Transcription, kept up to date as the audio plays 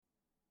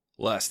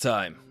Last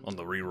time on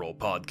the Reroll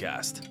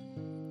podcast,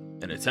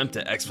 an attempt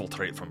to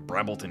exfiltrate from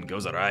Brambleton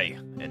goes awry,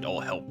 and all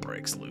hell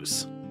breaks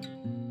loose.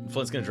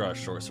 Flint's gonna draw a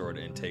short sword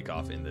and take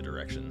off in the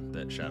direction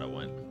that Shadow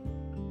went.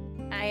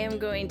 I am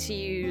going to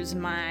use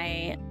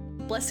my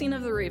Blessing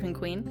of the Raven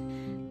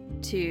Queen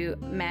to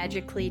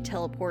magically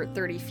teleport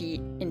 30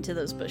 feet into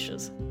those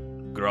bushes.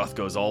 Groth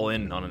goes all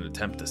in on an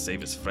attempt to save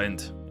his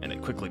friend, and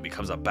it quickly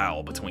becomes a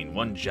battle between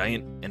one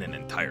giant and an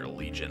entire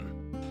legion.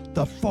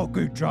 The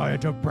fucking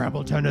giant of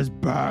Brambleton is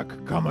back.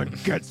 Come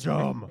and get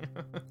some.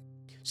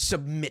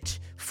 Submit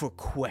for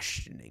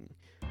questioning.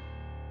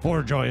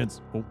 4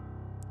 giants. Oh,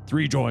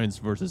 3 giants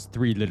versus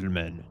 3 little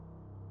men.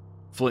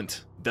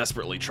 Flint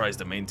desperately tries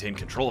to maintain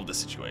control of the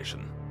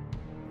situation.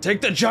 Take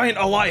the giant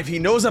alive, he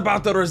knows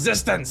about the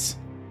resistance!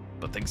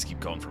 But things keep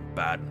going from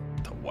bad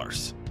to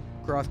worse.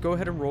 Groth, go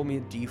ahead and roll me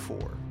a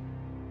d4.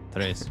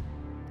 Tres.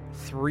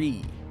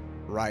 3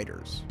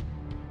 riders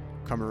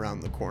come around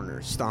the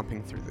corner,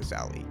 stomping through this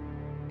alley.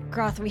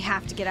 Groth, we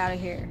have to get out of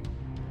here.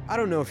 I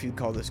don't know if you'd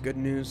call this good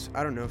news,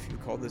 I don't know if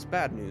you'd call this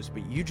bad news,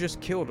 but you just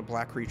killed a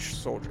Blackreach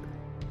soldier.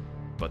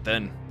 But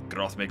then,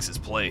 Groth makes his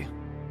play,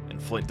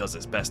 and Flint does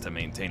his best to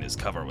maintain his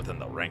cover within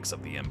the ranks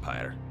of the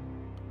Empire.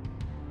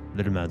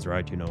 Little man's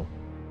right, you know.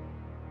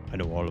 I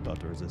know all about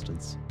the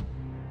resistance.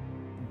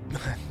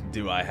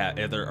 Do I have?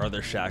 Are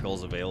there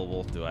shackles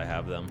available? Do I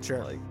have them?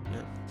 Sure.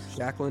 Yeah.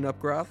 Shackling up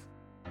Groth?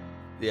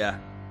 Yeah.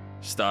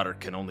 Stoddard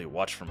can only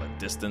watch from a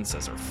distance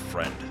as her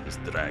friend is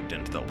dragged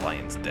into the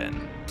lion's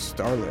den.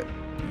 Starlit,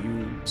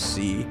 you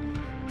see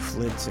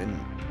Flint and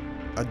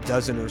a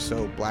dozen or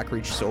so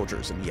Blackreach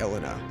soldiers and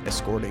Yelena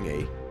escorting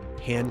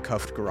a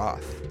handcuffed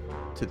Groth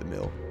to the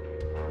mill.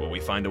 Will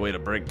we find a way to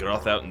break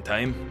Groth out in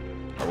time?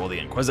 Or will the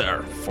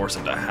Inquisitor force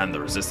him to hand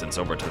the resistance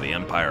over to the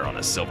Empire on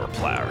a silver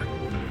platter?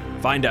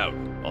 Find out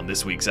on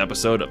this week's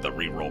episode of the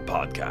Reroll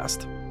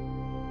Podcast.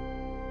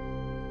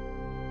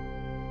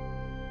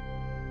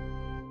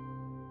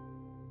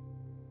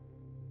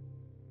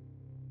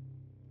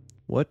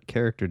 What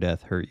character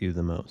death hurt you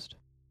the most?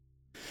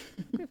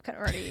 We've kind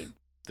of already.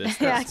 This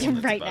Yeah, that's the one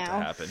that's right about now.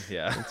 to happen.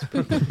 Yeah.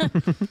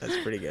 That's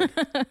pretty good.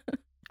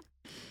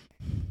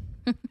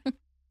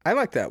 I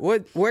like that.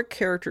 What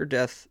character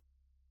death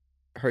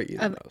hurt you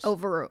the most?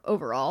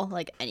 Overall,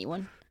 like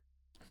anyone.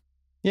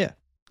 Yeah.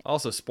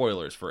 Also,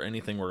 spoilers for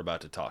anything we're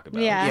about to talk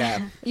about. Yeah.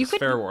 Yeah. You Just could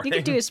fair you warning.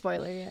 could do a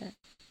spoiler, yeah.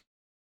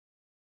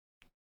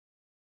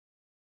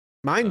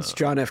 Mine's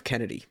John F.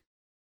 Kennedy.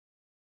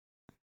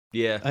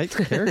 Yeah.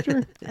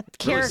 Character?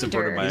 Really subverted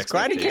Character. my He's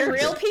glad to get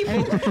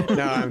expectations. Real people?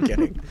 No, I'm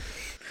kidding.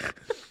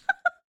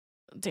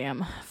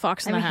 Damn,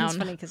 Fox I and mean, the it's Hound.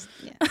 funny because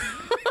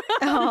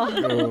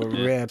oh, Oh,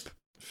 rip.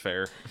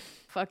 Fair.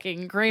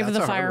 Fucking Grave of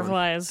That's the a hard one.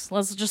 Fireflies.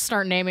 Let's just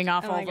start naming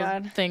off Oh all my the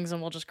God. things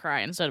and we'll just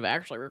cry instead of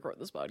actually record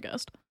this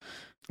podcast.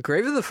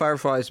 Grave of the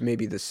Fireflies may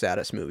be the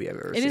saddest movie I've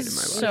ever It seen is in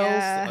my life. so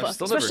Yeah. I've fucked.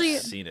 still Especially-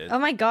 never seen it. oh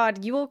my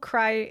god, you will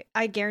cry.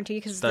 I guarantee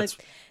you because That's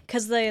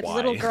the why.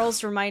 little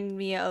girls remind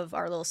me of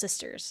our little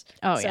sisters.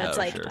 Oh, so yeah. it's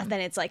Oh, like sure.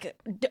 then it's like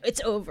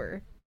it's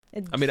over.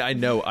 I mean, I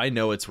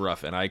know it's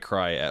rough, and I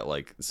cry at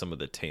like some of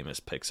the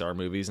tamest Pixar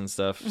movies and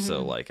stuff.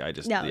 So like, I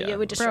just No, yeah, it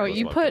would just- Bro, was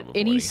you what put I'm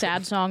any avoiding.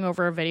 sad song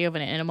over a video of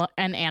an animal,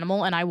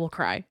 and I will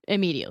cry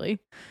immediately.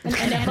 An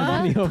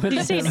enema? Video of Did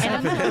you say an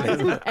an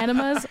enema?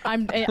 Enemas?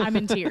 I'm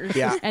in tears.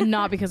 Yeah. And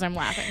not because I'm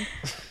laughing.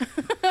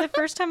 The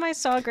first time I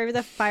saw Grave of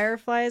the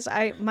Fireflies,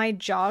 my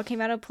jaw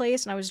came out of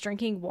place, and I was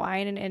drinking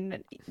wine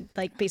and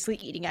like basically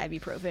eating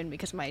ibuprofen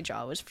because my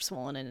jaw was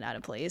swollen and out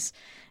of place.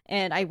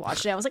 And I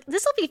watched it. I was like,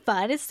 "This will be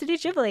fun. It's Studio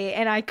Ghibli,"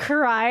 and I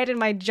cried, and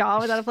my jaw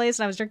was out of place,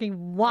 and I was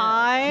drinking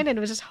wine, and it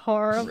was just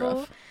horrible.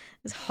 Rough.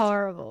 It was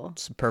horrible.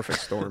 It's a perfect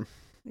storm.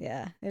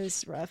 Yeah, it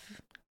was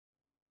rough.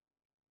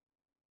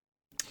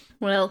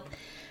 Well,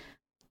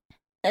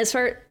 this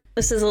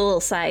is a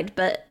little side,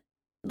 but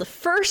the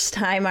first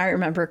time I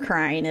remember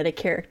crying at a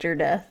character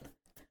death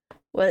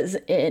was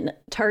in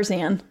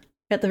Tarzan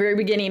at the very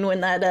beginning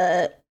when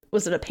that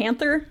was it a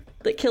panther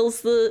that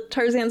kills the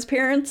Tarzan's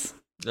parents?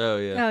 Oh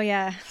yeah. Oh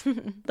yeah.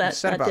 That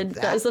said about that?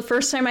 that was the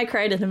first time I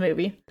cried in a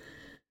movie.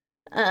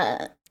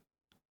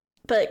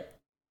 But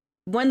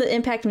one that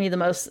impacted me the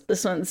most,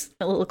 this one's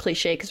a little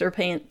cliche because we're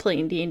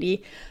playing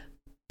D&D,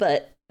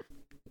 but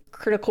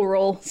Critical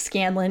Role,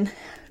 Scanlan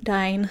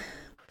dying,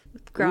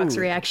 Grok's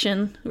Ooh.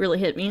 reaction really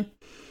hit me.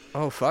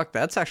 Oh, fuck.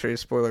 That's actually a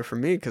spoiler for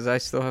me because I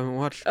still haven't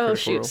watched Oh Critical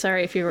shoot, Role.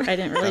 sorry if you were, I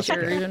didn't realize you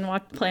were even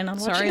planning on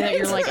watching Sorry that it.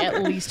 you're like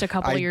at least a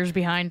couple I- years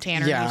behind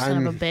Tanner, Yeah, you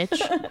son of a I'm-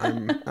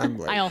 bitch. I'm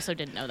like, I also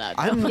didn't know that.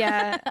 I'm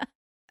Yeah.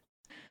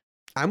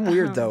 I'm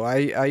weird though.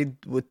 I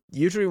would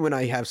usually when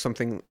I have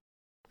something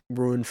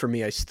ruined for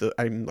me,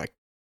 I'm like,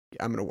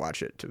 I'm gonna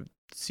watch it to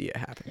see it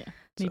happen. Yeah.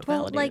 So- Need to Well,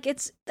 validate like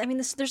it.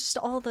 there's just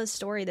all the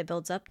story that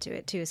builds up to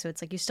it too. So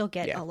it's like you still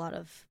get Yeah. a lot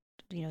of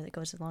that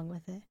goes along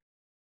with it.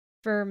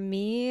 For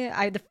me,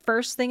 the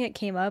first thing that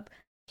came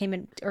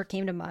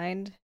to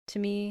mind to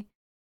me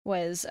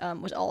was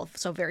all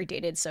so very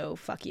dated. So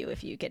fuck you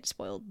if you get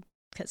spoiled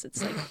because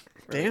it's like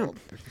Damn.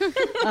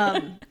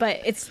 but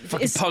it's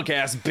Fucking punk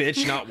ass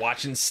bitch not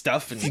watching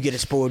stuff. If you And get it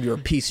spoiled, you're a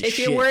piece of If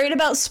shit. you're worried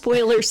about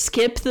spoilers,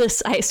 skip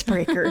this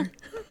icebreaker.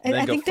 Then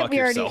I go think that fuck we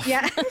already yourself.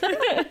 yeah.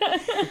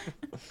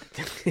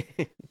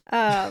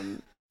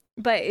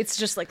 But it's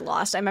just like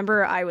Lost. I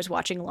remember I was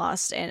watching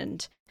Lost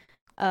and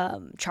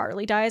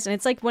Charlie dies, and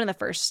it's like one of the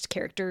first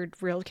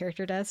real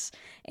character deaths,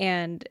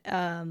 and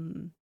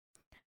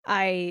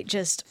I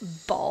just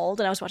bawled,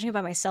 and I was watching it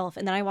by myself,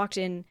 and then I walked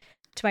in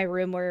to my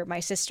room where my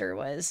sister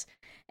was,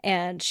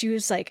 and she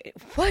was like,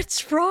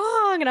 "What's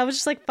wrong?" And I was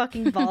just like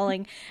fucking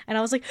bawling, and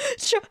I was like,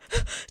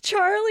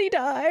 "Charlie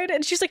died,"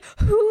 and she's like,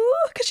 "Who?"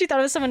 Because she thought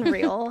it was someone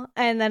real,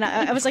 and then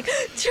I was like,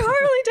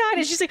 "Charlie died,"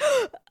 and she's like,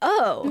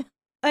 "Oh."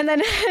 And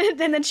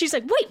then she's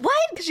like, "Wait, what?"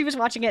 Because she was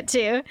watching it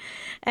too,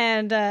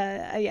 and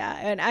yeah,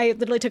 and I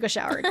literally took a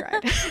shower and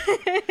cried.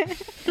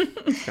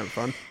 It's kind of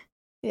fun.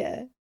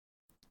 Yeah,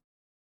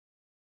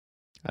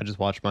 I just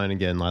watched mine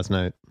again last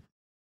night.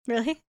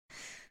 really.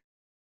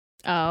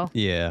 Oh,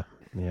 Yeah.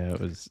 Yeah, it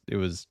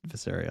was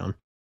Viserion.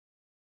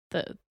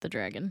 the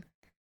dragon.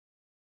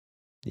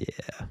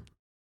 Yeah.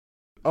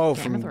 Oh,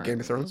 from Game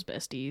of Thrones?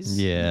 besties.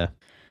 Yeah.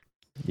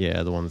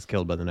 Yeah, the one that's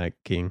killed by the Night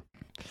King.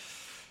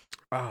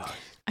 Oh,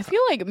 I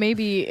feel like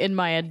maybe in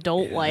my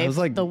adult Yeah, I life, was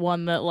like- the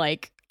one that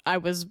like I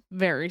was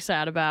very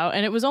sad about,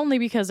 and it was only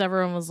because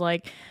everyone was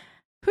like,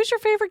 "Who's your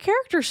favorite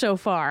character so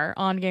far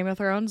on Game of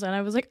Thrones?" And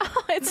I was like,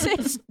 "Oh,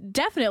 it's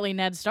definitely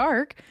Ned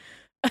Stark."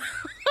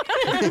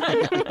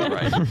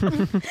 Right.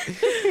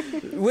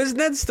 was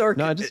Ned Stark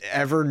No, I just-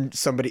 ever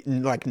somebody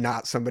like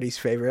not somebody's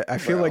favorite? I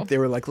feel Bro. like they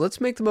were like, let's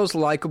make the most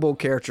likable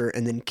character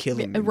and then kill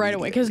him Right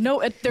away, because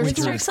immediately. there's Ned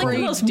no Stark's like the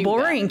grades most to do that.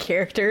 boring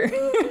character.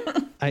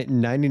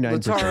 99%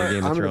 of Latara,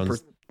 Game I'm of gonna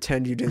Thrones.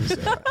 pretend you didn't say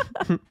that.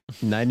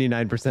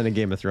 99% of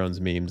Game of Thrones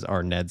memes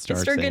are Ned Stark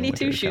Mr. saying Goody winter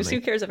Two is Shoes. Who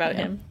coming. cares about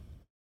Yeah. him?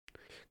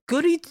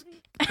 Goody.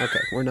 Okay,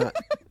 we're not.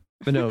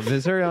 But no,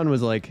 Viserion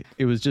was like,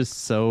 it was just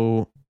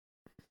so.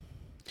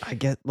 I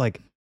get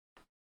like,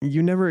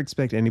 you never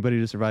expect anybody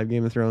to survive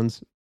Game of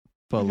Thrones,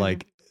 but Mhm.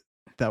 like,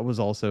 that was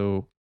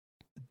also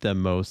the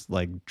most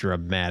like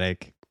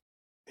dramatic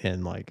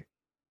and like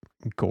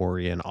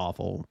gory and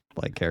awful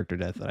like character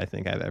death that I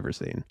think I've ever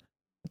seen.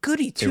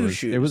 Goody It Two was,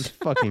 Shoes. it was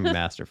fucking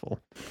masterful.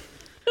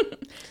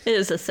 It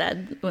is a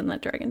sad when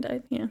that dragon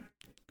died. Yeah.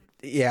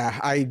 Yeah,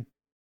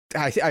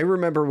 I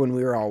remember when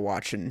we were all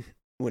watching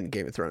when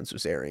Game of Thrones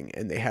was airing,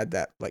 and they had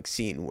that like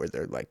scene where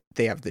they're like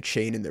they have the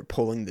chain and they're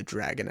pulling the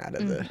dragon out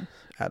of the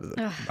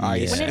Ugh.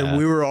 ice, Yeah. and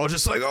we were all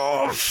just like,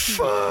 "Oh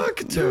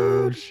fuck, Oh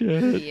dude!"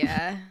 shit.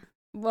 Yeah.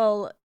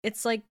 Well,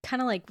 it's like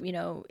kind of like,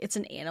 it's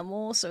an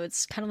animal, so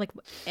it's kind of like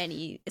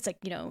it's like,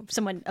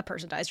 a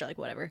person dies, you're like,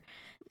 whatever.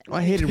 Well,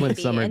 I hated when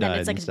Kitty, Summer and then died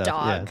it's like and a stuff,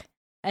 yeah. dog,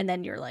 and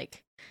then you're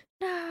like,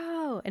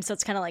 no. And so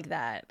it's kind of like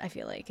that. I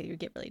feel like you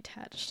get really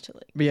attached to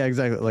like. But yeah,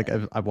 exactly. Like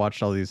I've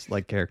watched all these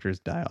like characters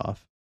die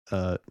off.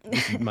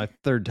 This is my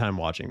third time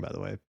watching, by the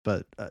way.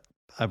 But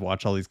I've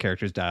watched all these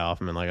characters die off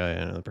and been like, oh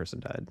yeah, another person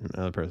died,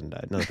 another person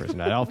died, another person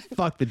died. Oh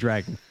fuck, the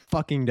dragon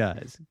fucking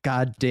dies.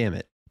 God damn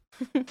it.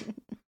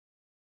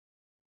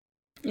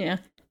 Yeah.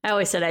 I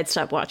always said I'd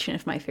stop watching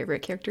if my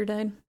favorite character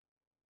died.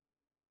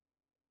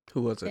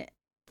 Who was it?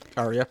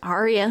 Arya.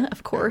 Arya,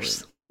 of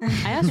course.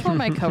 I asked one of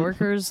my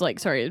coworkers, like,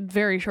 sorry,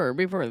 very short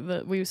before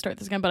we start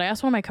this again, but I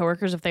asked one of my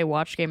coworkers if they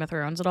watched Game of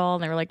Thrones at all,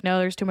 and they were like, no,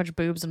 there's too much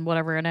boobs and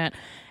whatever in it.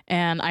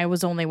 And I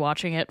was only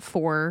watching it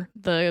for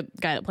the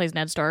guy that plays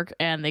Ned Stark,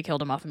 and they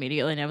killed him off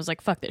immediately, and I was like,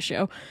 fuck this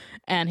show.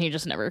 And he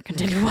just never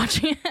continued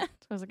watching it.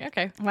 So I was like,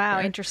 okay. Wow,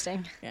 fair.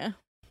 interesting. Yeah.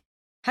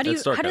 How Ned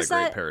Stark how got a does great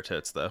that pair of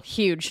tits, though.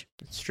 Huge.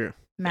 It's true.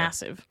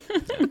 Massive.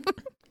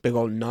 Big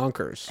old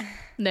nonkers.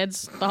 Ned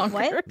Stonker.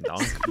 What?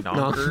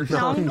 Nonker.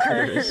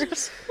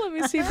 Nonkers. Let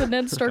me see the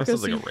Ned Stark. That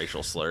sounds like a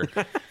racial slur.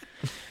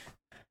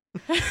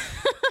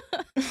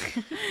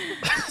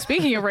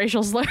 Speaking of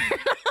racial slur.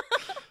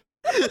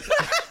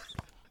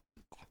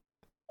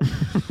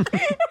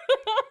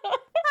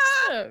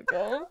 Oh,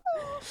 God.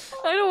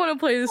 I don't want to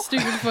play this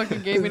stupid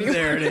fucking game anymore.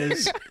 There it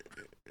is.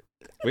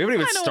 We haven't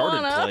even I don't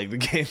started wanna. playing the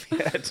game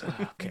yet.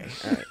 Okay.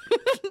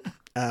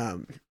 All right.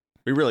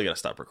 We really got to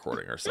stop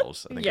recording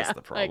ourselves. I think Yeah, that's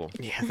the problem.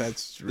 Yeah,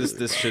 that's really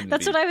This shouldn't.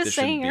 That's be, what I was this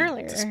shouldn't saying be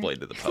earlier.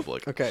 Displayed to the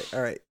public. Okay,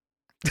 all right.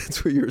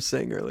 That's what you were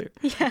saying earlier.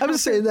 Yeah. I've been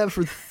saying that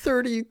for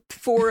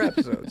 34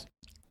 episodes.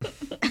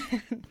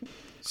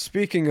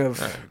 Speaking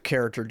of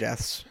character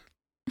deaths,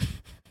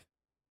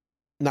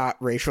 not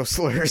racial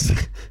slurs.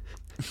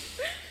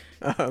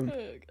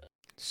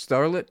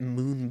 Starlit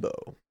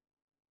Moonbow.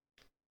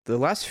 The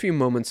last few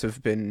moments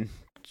have been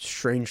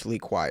strangely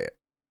quiet.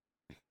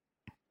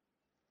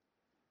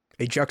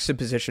 A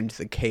juxtaposition to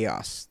the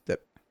chaos that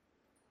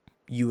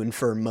you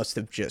infer must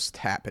have just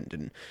happened.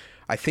 And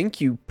I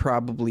think you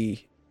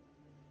probably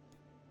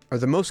are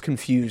the most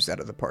confused out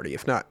of the party,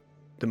 if not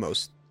the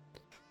most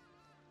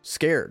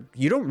scared.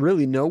 You don't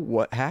really know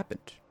what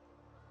happened.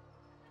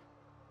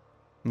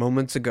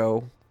 Moments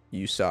ago,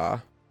 you saw,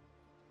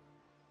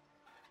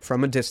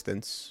 from a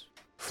distance,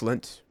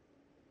 Flint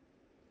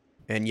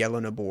and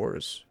Yelena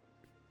Bors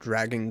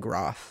dragging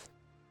Groth,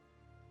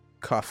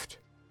 cuffed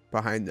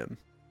behind them.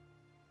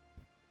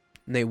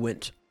 And they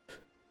went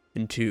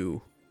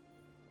into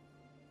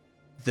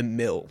the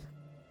mill,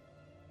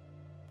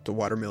 the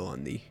water mill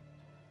on the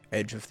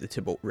edge of the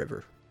Tybalt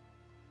River,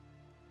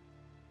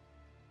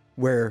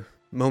 where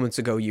moments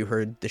ago you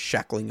heard the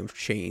shackling of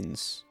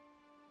chains,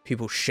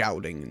 people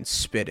shouting and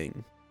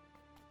spitting.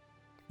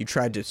 You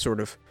tried to sort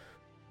of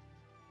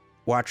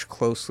watch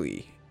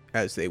closely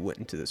as they went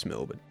into this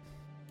mill, but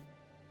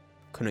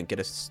couldn't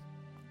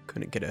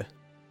get a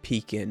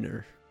peek in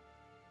or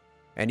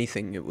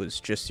anything. It was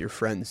just your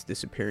friends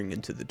disappearing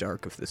into the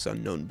dark of this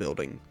unknown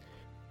building,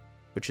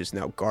 which is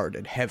now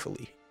guarded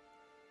heavily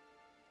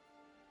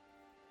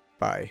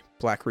by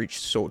Blackreach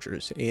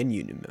soldiers and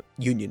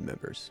Union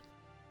members.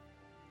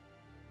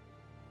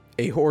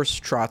 A horse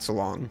trots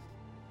along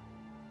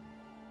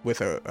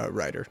with a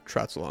rider,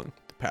 trots along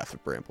the path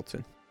of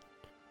Brambleton.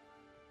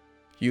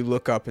 You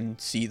look up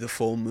and see the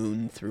full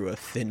moon through a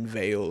thin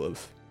veil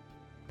of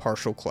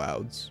partial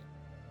clouds.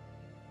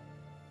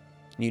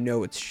 You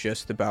know it's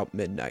just about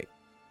midnight.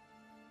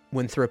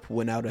 Winthrop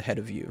went out ahead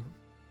of you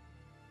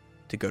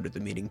to go to the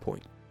meeting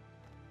point.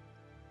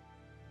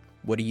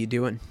 What are you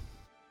doing?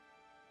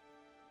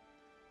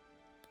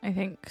 I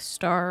think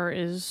Star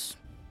is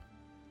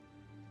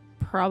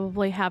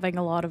probably having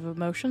a lot of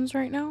emotions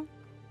right now.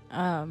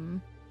 I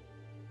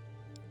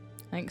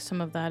think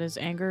some of that is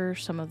anger.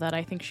 Some of that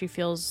I think she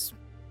feels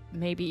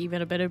maybe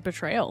even a bit of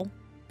betrayal,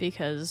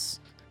 because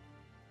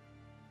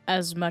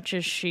as much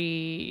as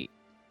she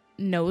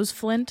knows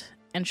Flint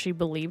and she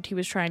believed he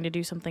was trying to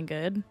do something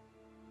good,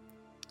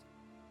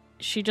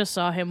 she just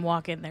saw him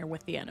walk in there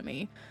with the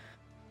enemy,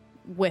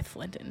 with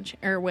Flint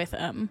with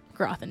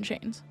Groth in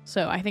chains.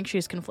 So I think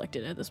she's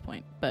conflicted at this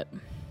point, but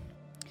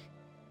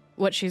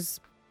what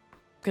she's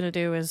gonna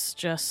do is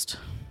just,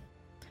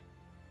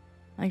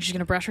 I think she's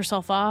gonna brush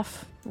herself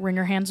off, wring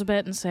her hands a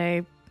bit, and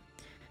say,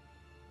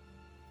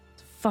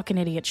 fucking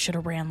idiots should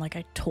have ran like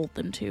I told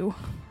them to,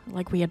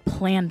 like we had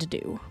planned to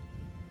do.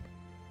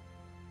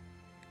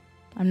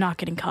 I'm not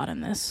getting caught in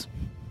this.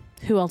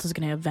 Who else is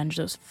gonna avenge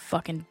those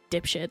fucking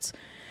dipshits?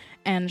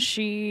 And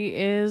she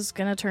is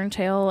gonna turn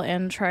tail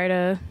and try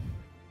to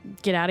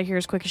get out of here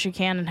as quick as she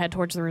can and head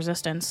towards the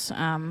Resistance,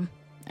 or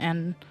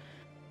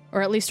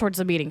at least towards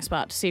the meeting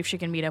spot, to see if she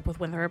can meet up with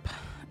Winthrop.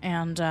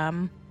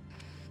 And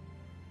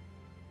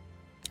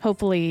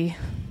hopefully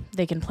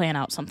they can plan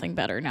out something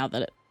better now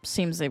that it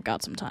seems they've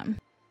got some time.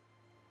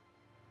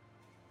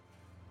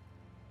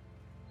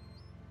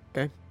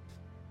 Okay.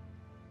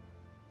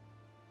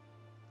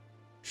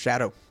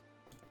 Shadow.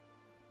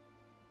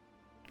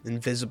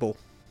 Invisible.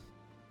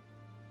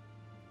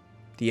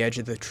 The edge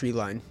of the tree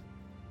line.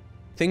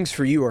 Things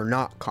for you are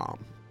not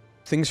calm.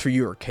 Things for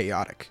you are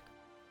chaotic.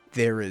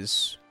 There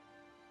is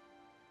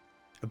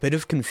a bit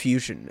of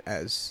confusion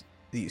as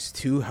these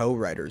two Hell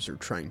Riders are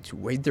trying to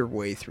wade their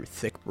way through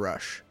thick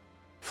brush,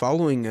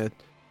 following a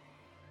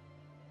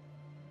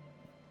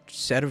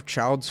set of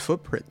child's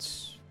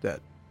footprints that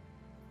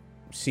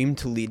seem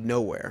to lead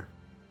nowhere.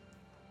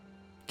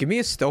 Give me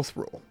a stealth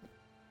roll.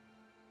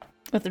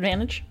 With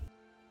advantage?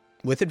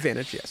 With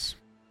advantage, yes.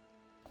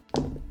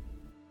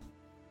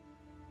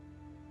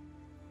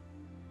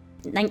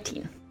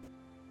 19.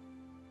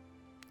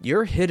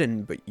 You're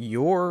hidden, but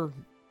you're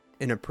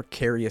in a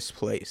precarious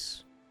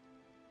place.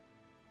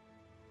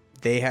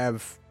 They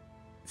have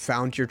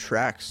found your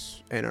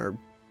tracks and are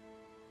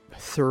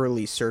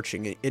thoroughly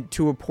searching it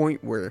to a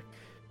point where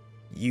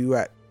you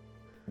at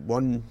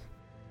one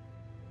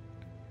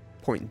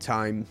point in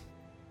time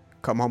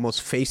come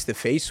almost face to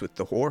face with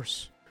the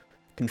horse.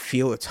 Can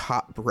feel its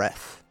hot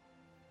breath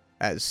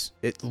as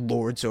it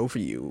lords over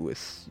you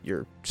with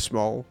your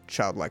small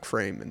childlike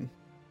frame and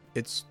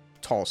its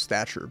tall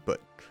stature,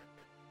 but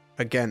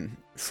again,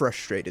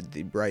 frustrated,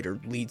 the rider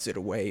leads it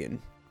away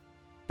and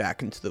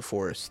back into the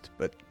forest.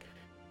 But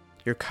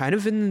you're kind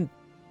of in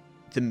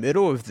the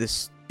middle of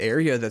this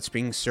area that's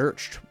being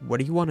searched. What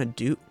do you want to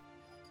do?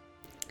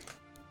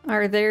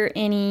 Are there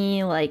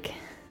any, like,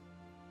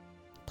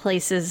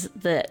 places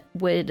that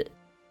would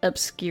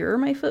obscure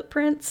my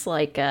footprints?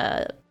 Like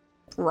a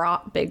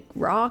big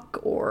rock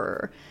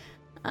or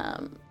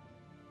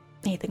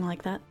anything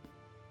like that?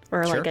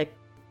 Or Sure. like a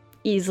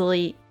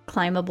easily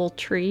climbable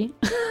tree?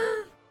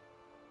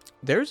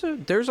 There's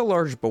a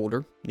large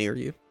boulder near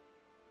you.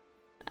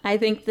 I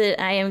think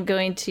that I am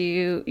going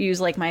to use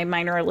like my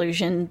minor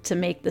illusion to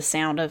make the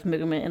sound of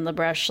movement in the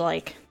brush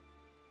like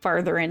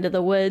farther into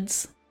the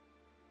woods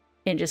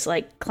and just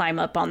like climb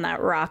up on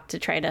that rock to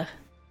try to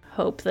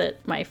hope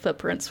that my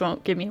footprints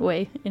won't give me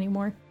away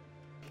anymore.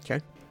 Okay.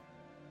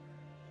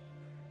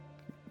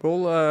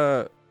 Roll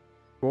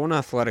an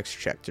athletics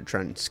check to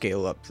try and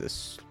scale up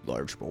this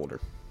large boulder.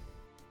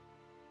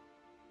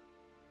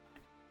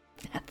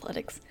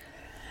 Athletics.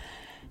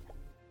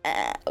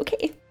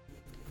 Okay.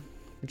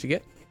 What'd you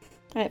get?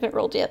 I haven't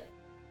rolled yet.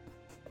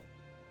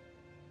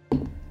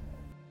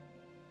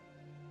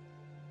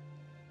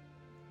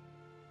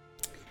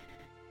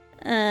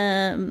 I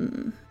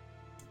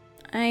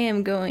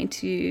am going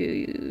to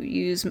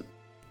use a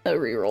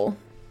reroll.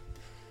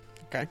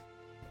 Okay.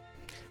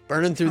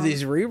 Burning through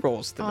these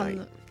rerolls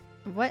tonight.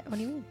 What? What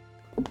do you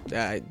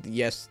mean?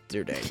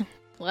 Yesterday.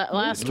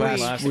 Last week.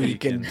 Last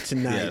week and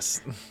tonight.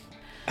 Yes.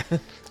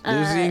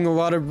 Losing a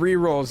lot of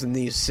rerolls in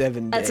these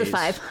 7 days. That's a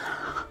 5.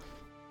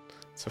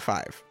 It's a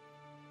 5.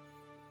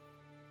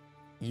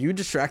 You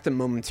distract them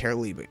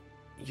momentarily, but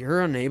you're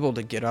unable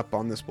to get up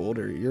on this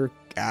boulder. You're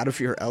out of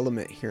your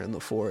element here in the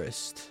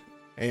forest.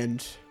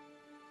 And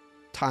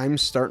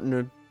time's starting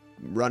to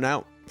run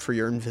out for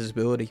your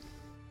invisibility.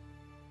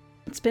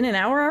 It's been an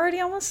hour already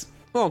almost?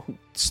 Well,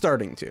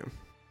 starting to.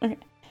 Okay.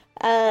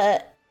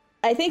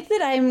 I think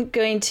that I'm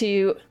going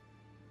to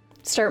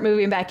start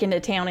moving back into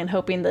town and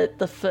hoping that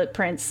the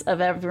footprints of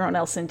everyone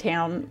else in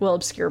town will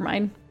obscure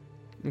mine.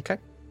 Okay.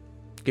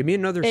 Give me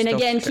another And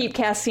stealth again, check. keep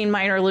casting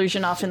minor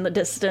illusion off in the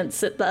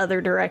distance at the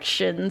other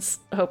directions,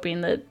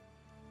 hoping that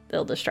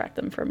they'll distract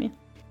them from me.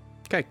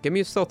 Okay, give me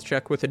a stealth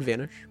check with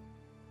advantage.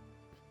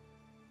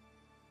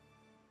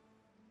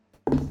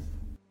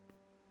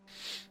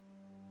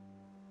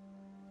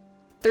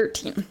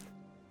 $13.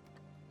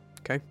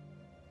 Okay.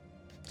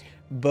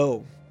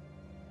 Bo,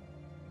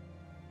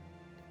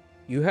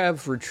 you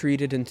have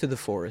retreated into the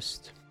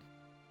forest,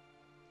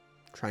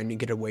 trying to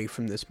get away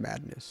from this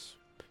madness.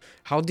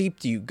 How deep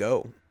do you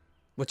go?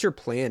 What's your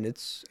plan?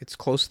 It's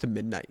close to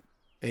midnight,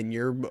 and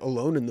you're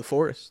alone in the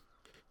forest.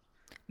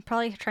 I'm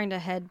probably trying to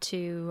head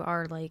to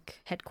our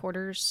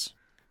headquarters.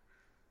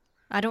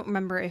 I don't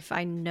remember if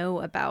I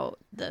know about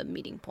the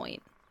meeting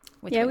point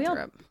with Yeah, we all-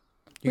 Winthrop.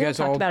 You We all guys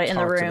talked all about it in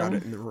the talked about room.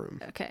 it in the room.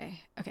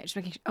 Okay, just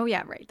making. Oh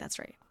yeah, right. That's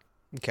right.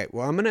 Okay,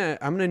 well I'm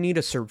gonna need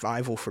a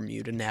survival from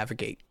you to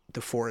navigate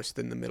the forest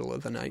in the middle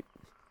of the night.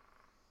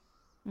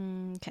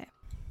 Okay.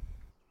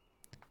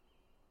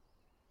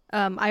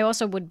 I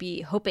also would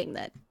be hoping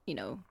that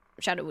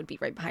Shadow would be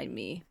right behind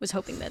me. Was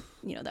hoping that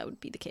that would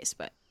be the case,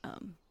 but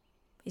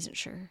isn't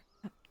sure.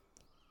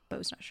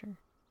 Bo's not sure.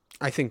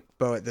 I think,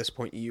 Bo, at this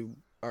point you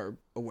are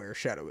aware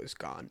Shadow is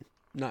gone.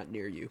 Not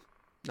near you.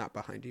 Not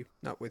behind you.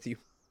 Not with you.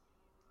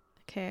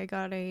 Okay, I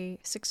got a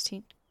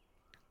 16.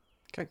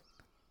 Okay.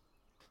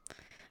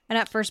 And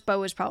at first, Bo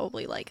was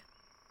probably like,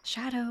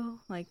 Shadow,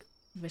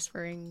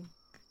 whispering,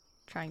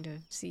 trying to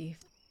see,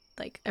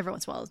 every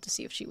once in a while to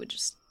see if she would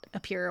just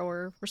appear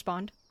or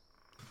respond.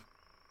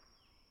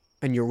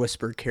 And your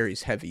whisper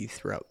carries heavy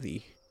throughout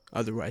the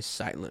otherwise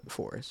silent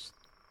forest.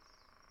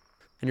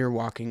 And you're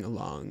walking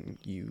along,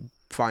 you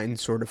find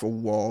sort of a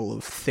wall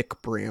of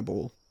thick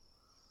bramble.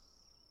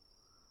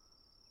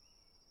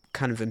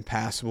 Kind of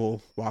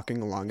impassable,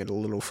 walking along it a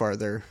little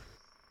farther.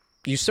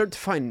 You start to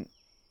find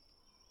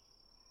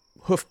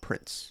hoof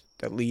prints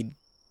that lead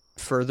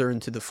further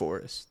into the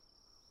forest.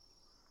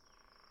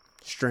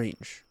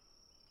 Strange.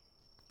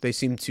 They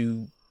seem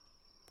to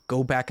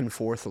go back and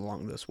forth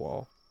along this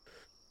wall.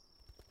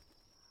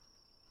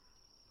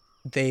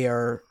 They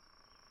are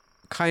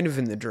kind of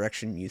in the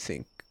direction you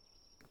think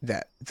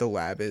that the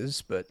lab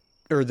is,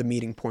 or the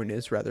meeting point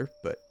is, rather,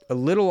 but a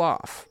little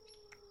off.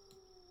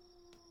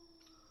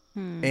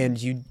 And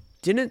you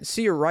didn't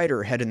see a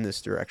rider head in this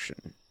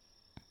direction.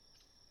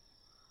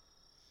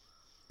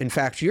 In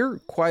fact, you're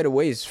quite a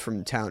ways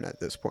from town at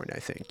this point, I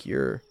think.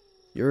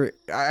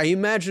 I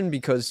imagine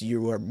because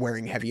you are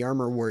wearing heavy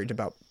armor, worried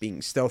about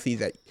being stealthy,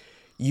 that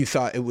you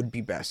thought it would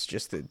be best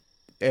just to...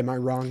 Am I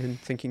wrong in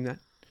thinking that?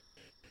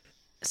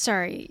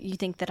 Sorry, you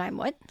think that I'm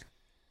what?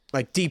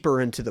 Deeper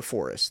into the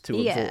forest to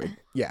avoid...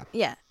 Yeah.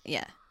 Yeah.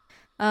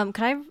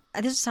 Can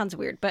I... This sounds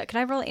weird, but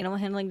can I roll animal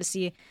handling to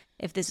see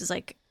if this is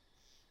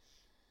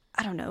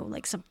I don't know,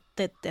 some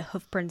that the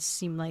hoof prints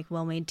seem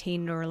well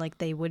maintained, or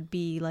they would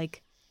be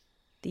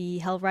the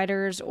Hell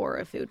Riders, or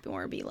if it would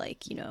more be I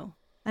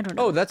don't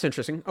know. Oh, that's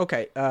interesting.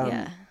 Okay.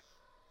 Yeah.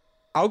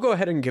 I'll go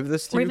ahead and give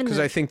this to Or you even because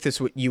the- I think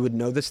you would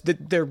know this.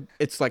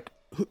 It's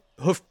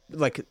hoof,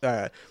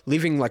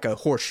 leaving a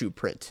horseshoe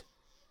print,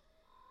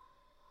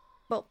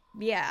 Well,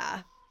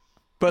 yeah.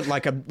 but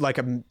like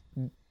a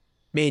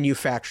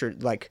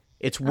manufactured,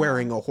 it's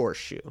wearing a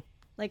horseshoe.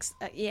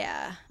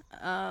 Yeah.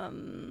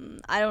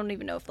 I don't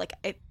even know if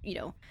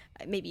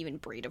maybe even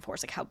breed of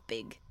horse, how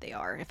big they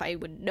are. If I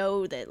would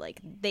know that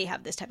they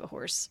have this type of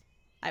horse,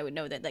 I would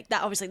know that that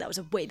obviously that was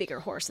a way bigger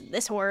horse than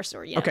this horse,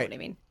 or you know Okay. what I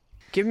mean.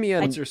 Give me a.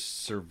 What's your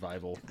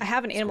survival? I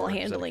have an animal score,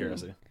 just out of handling.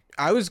 curiosity?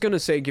 I was gonna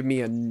say, give me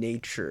a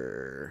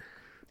nature.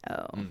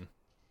 Oh,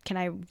 can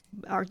I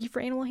argue for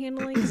animal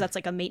handling? Because that's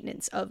a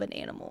maintenance of an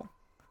animal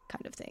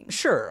kind of thing.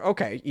 Sure.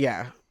 Okay.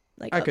 Yeah.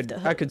 I of could.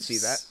 the I could see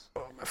hooves. that.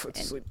 Oh, my foot's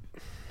And- asleep.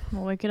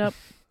 We'll wake it up.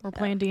 We're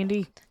playing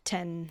D&D.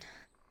 10.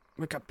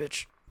 Wake up,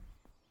 bitch.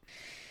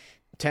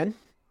 10.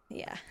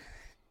 Yeah.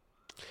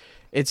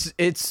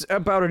 It's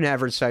about an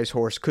average size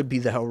horse. Could be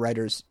the Hell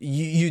Riders.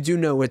 You do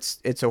know it's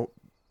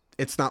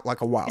not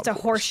like a wild. It's a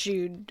horse.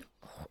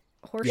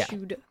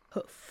 horseshoed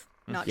hoof,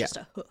 not Yeah. just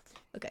a hoof.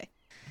 Okay.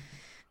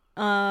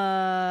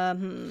 I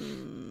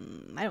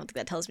don't think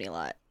that tells me a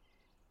lot.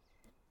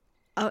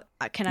 Can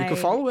You I can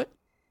follow it.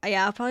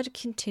 Yeah, I'll probably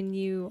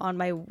continue on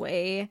my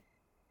way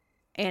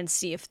and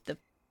see if the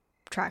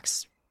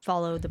tracks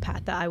follow the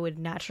path that I would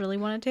naturally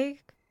want to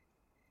take.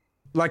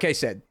 Like I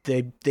said,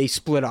 they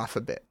split off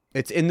a bit.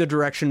 It's in the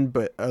direction,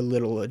 but a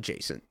little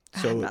adjacent.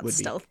 So I'm it not would be.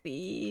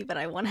 stealthy, but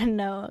I want to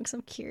know because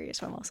I'm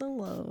curious. I'm also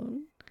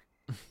alone.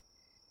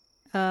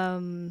 I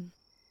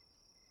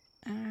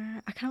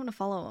kind of want to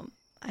follow him.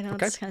 I know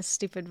Okay. it's kind of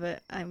stupid,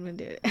 but I'm gonna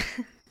do it.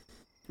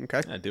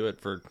 Okay. Yeah, do it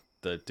for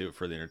the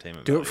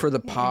entertainment. Do it for the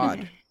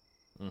pod.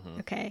 Mm-hmm.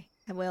 Okay,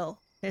 I will.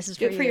 This is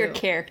Do for it for you. your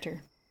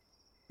character.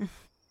 Here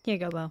you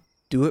go, Bo.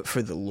 Do it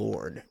for the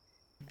Lord.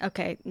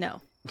 Okay,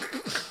 no.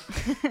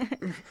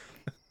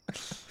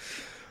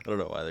 I don't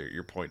know why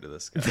your point to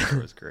this guy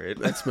was great.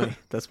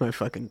 That's my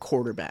fucking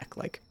quarterback.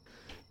 Like,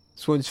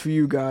 this one's for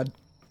you, God.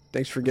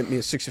 Thanks for getting me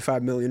a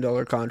 $65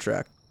 million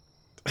contract.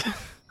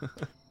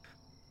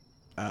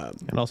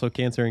 And also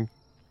cancering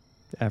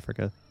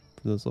Africa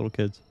for those little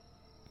kids.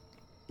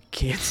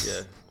 Can't.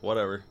 Yeah,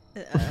 whatever.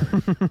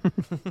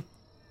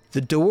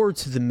 The door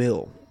to the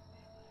mill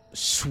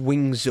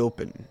swings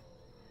open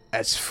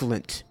as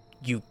Flint,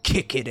 you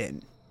kick it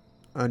in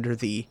under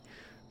the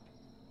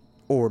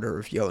order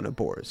of Yelena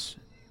Boris.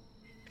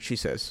 She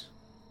says,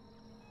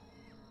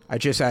 I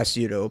just asked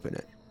you to open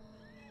it.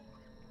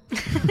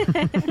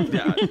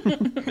 Yeah,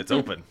 it's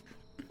open.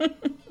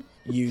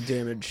 You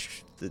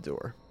damaged the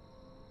door.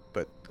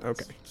 But,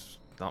 okay. It's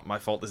not my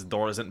fault this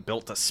door isn't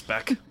built to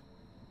spec.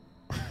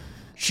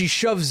 She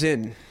shoves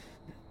in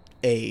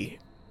a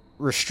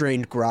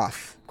restrained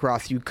Groth.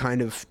 Groth, you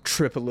kind of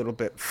trip a little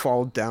bit,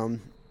 fall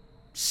down,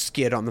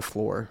 skid on the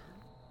floor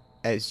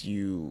as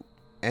you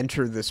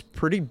enter this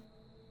pretty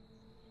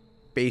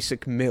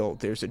basic mill.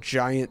 There's a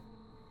giant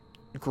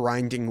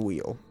grinding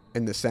wheel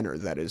in the center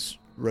that is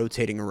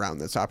rotating around,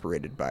 that's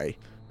operated by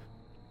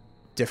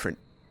different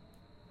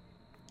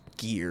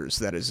gears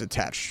that is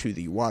attached to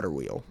the water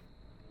wheel.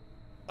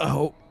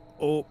 Oh,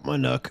 my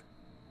neck.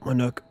 My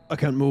neck. I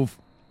can't move.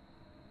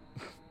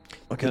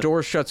 The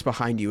door shuts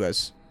behind you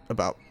as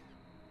about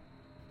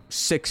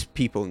 6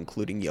 people,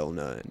 including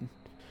Yelena and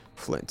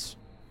Flint,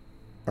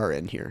 are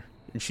in here.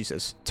 And she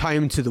says, tie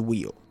him to the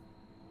wheel.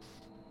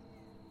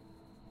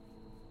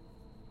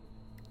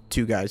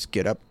 2 guys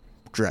get up,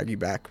 drag you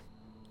back,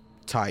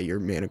 tie your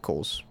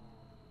manacles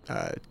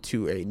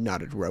to a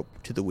knotted rope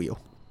to the wheel.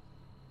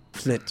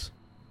 Flint,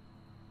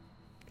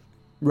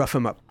 rough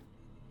him up.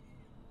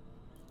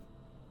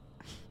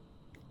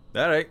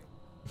 All right.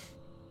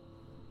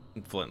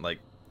 And Flint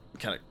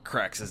kind of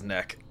cracks his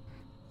neck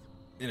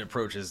and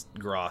approaches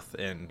Groth,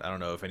 and I don't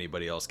know if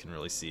anybody else can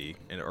really see,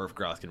 or if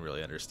Groth can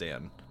really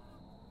understand.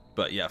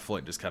 But yeah,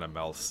 Flint just kind of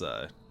mouths,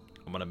 I'm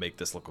gonna make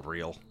this look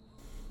real.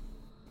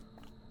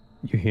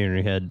 You hear in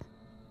your head,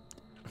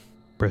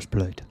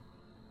 breastplate.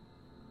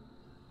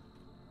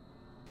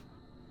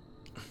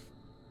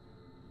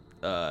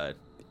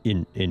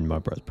 In my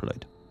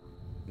breastplate.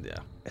 Yeah.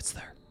 It's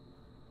there.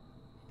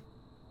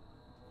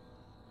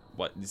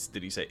 What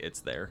did he say?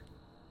 It's there?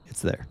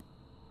 It's there.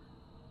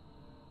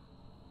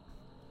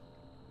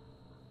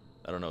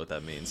 I don't know what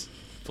that means.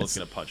 Flint's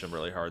gonna punch him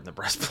really hard in the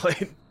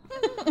breastplate.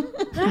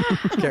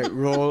 Okay,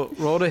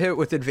 roll to hit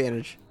with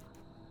advantage.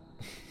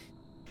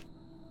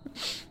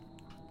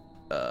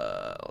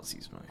 Let's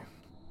use my...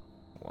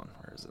 Hold on,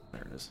 where is it?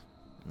 There it is.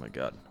 Oh my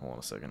god, hold on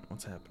a second.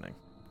 What's happening?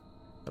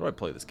 How do I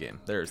play this game?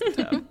 There's the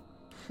tab.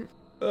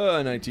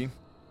 19.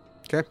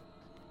 Okay.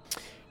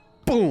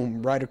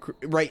 Boom!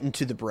 Right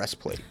into the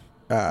breastplate.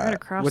 Right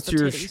across what's the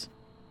your titties.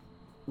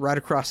 right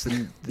across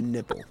the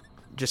nipple?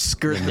 Just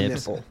skirt the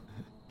nips. nipple.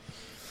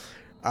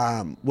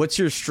 What's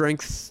your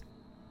strength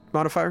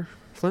modifier,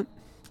 Flint?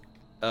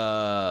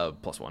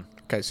 +1.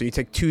 Okay, so you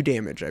take 2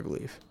 damage, I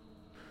believe.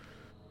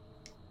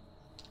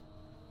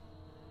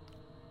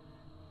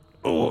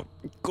 Oh,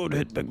 go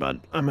ahead, big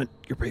man. I'm at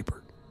your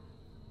paper.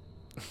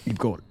 Keep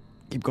going.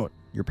 Keep going.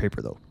 Your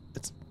paper, though.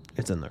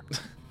 It's in there.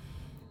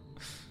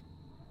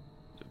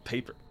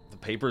 Paper. The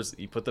papers.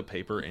 You put the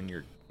paper in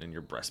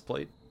your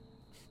breastplate.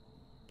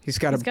 He's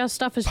got He's a got to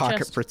stuff his pocket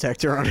chest.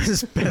 protector on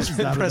his best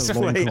That is a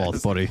breastplate.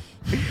 loincloth, buddy.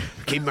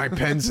 Keep my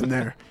pens in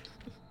there.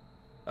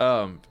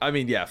 I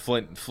mean, yeah,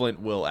 Flint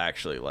will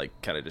actually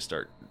kind of just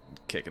start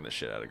kicking the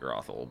shit out of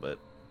Groth a little bit.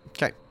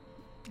 Okay,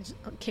 Just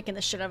kicking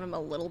the shit out of him a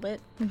little bit.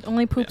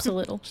 Only poops Yeah. a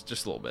little.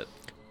 Just a little bit.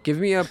 give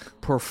me a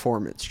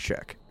performance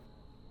check.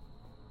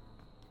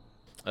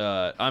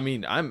 I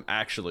mean, I'm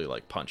actually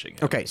punching him.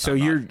 Okay, so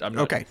I'm not-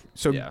 okay.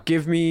 So yeah.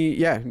 give me,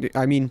 yeah.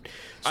 I mean,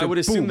 I so would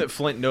assume boom. that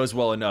Flint knows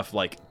well enough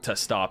to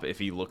stop if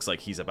he looks like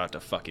he's about to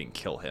fucking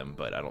kill him,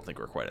 but I don't think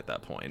we're quite at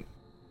that point.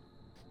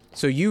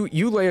 So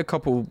you lay a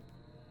couple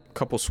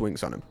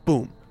swings on him.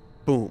 Boom,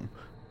 boom,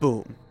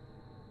 boom.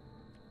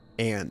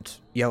 And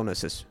Yelena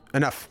says,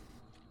 enough.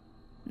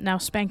 Now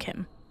spank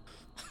him.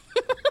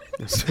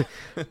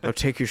 Now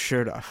take your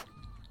shirt off.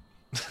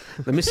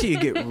 Let me see you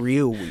get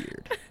real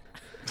weird.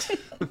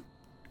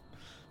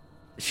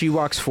 She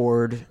walks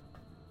forward,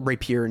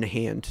 rapier in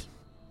hand.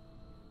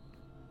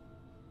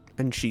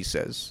 And she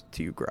says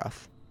to you,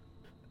 Groth,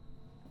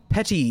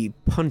 petty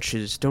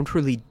punches don't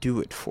really do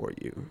it for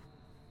you,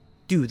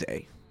 do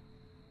they?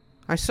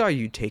 I saw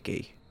you take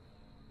a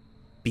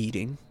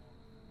beating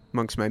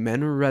amongst my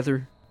men, or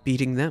rather,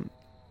 beating them.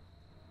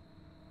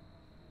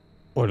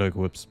 I like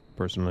whips,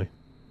 personally.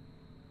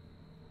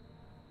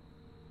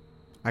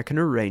 I can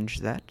arrange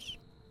that.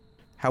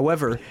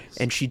 However,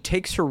 and she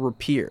takes her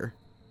rapier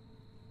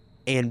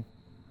and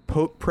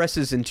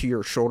presses into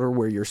your shoulder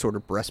where your sort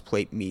of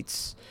breastplate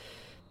meets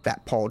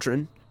that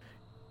pauldron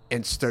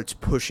and starts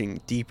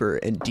pushing deeper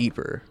and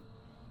deeper.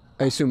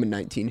 I assume a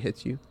 19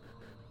 hits you.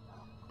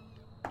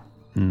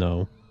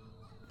 No.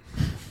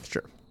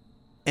 Sure.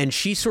 And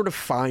she sort of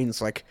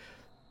finds like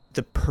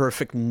the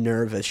perfect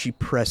nerve as she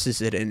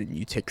presses it in, and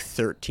you take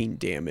 13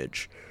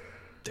 damage.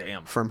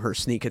 Damn. From her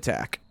sneak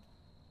attack.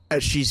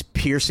 As she's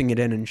piercing it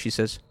in, and she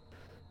says,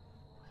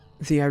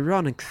 "The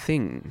ironic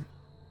thing,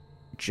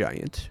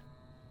 Giant,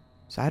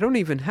 is I don't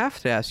even have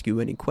to ask you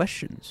any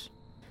questions.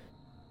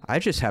 I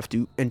just have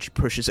to," and she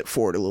pushes it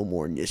forward a little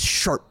more, and there's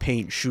sharp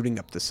pain shooting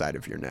up the side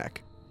of your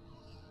neck.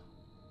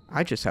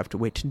 "I just have to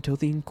wait until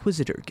the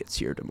Inquisitor gets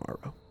here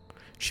tomorrow."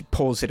 She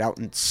pulls it out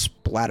and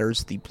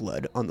splatters the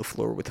blood on the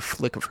floor with a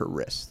flick of her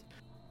wrist.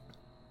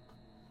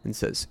 And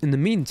says, "In the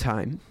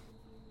meantime,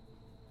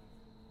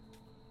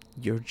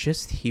 you're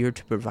just here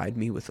to provide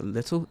me with a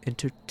little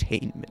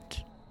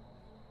entertainment."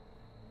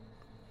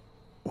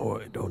 Oh,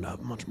 I don't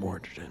have much more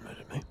entertainment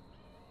in me.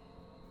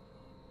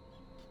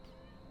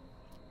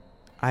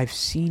 "I've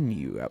seen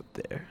you out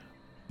there.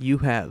 You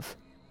have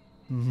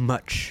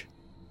much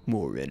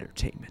more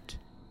entertainment.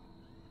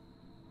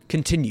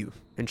 Continue,"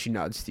 and she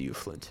nods to you,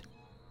 Flint.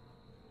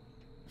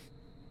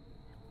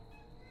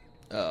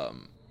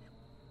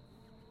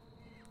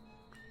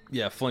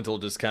 Yeah, Flint will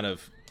just kind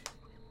of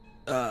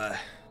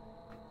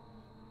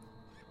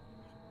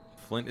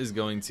Flint is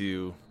going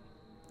to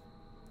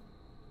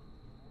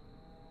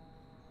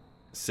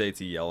say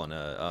to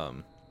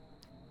Yelena,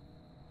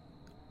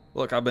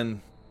 look, I've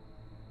been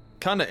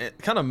kind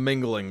of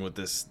mingling with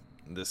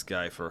this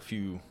guy for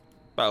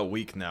about a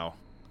week now.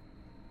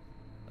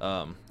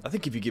 I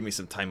think if you give me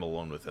some time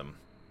alone with him,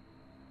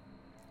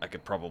 I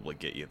could probably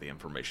get you the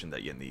information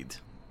that you need.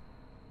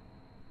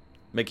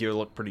 Make us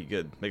look pretty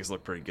good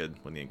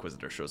when the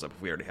Inquisitor shows up if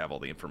we already have all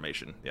the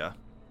information, yeah?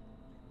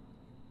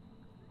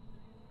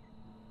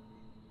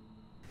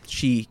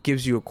 She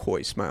gives you a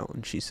coy smile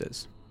and she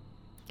says,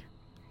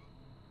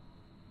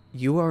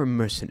 "You are a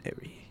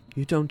mercenary.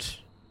 You don't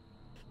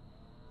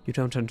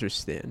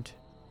understand.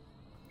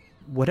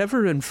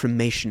 Whatever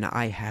information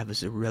I have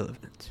is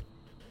irrelevant.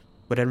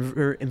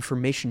 Whatever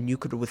information you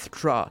could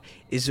withdraw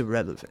is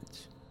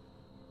irrelevant.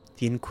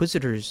 The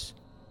Inquisitors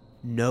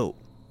know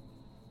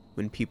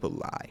when people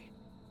lie.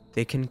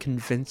 They can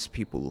convince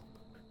people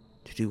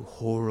to do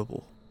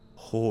horrible,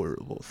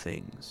 horrible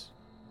things.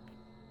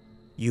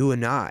 You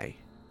and I,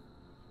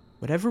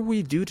 whatever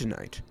we do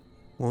tonight,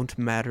 won't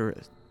matter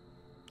a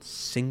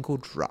single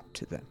drop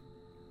to them."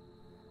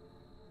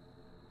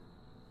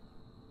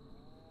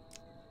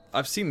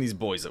 I've seen these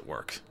boys at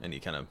work, and he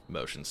kind of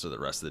motions to the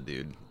rest of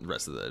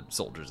the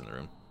soldiers in the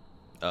room.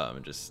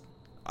 And just,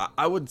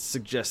 I would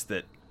suggest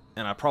that,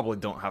 and I probably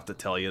don't have to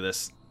tell you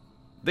this,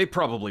 they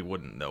probably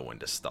wouldn't know when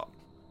to stop.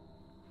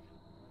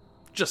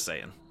 Just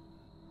saying.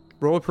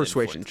 Roll a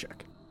persuasion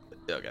check.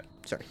 Okay.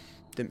 Sorry,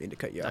 didn't mean to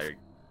cut you off.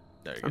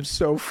 There you I'm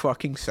so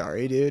fucking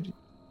sorry, dude.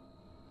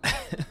 go.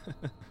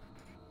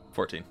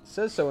 14.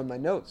 Says so in my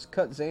notes.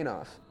 Cut Zane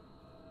off.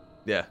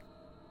 Yeah.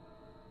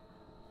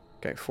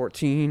 Okay,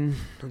 14.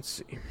 Let's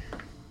see.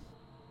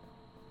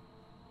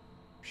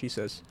 She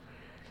says,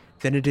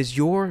 "Then it is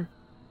your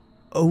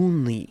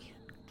only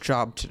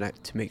job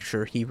tonight to make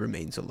sure he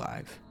remains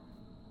alive.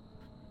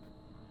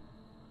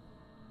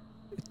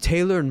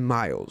 Taylor and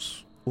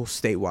Miles will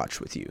stay watch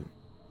with you.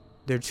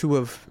 They're two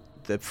of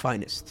the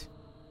finest.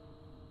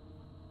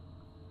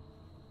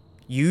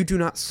 You do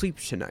not sleep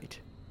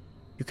tonight.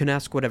 You can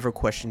ask whatever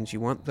questions you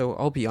want, though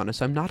I'll be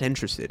honest, I'm not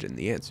interested in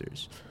the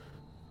answers.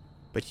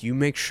 But you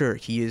make sure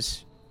he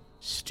is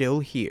still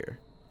here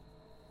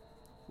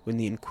when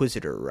the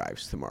Inquisitor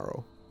arrives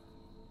tomorrow,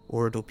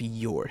 or it'll be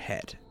your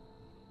head.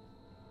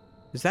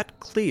 Is that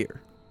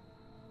clear?"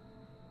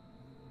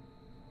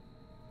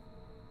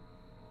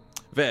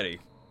 Very.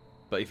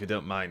 But if you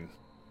don't mind,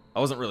 I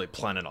wasn't really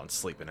planning on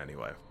sleeping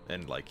anyway.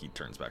 And, like, he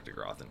turns back to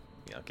Groth and,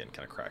 again,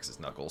 kind of cracks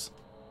his knuckles.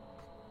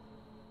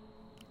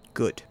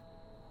 Good.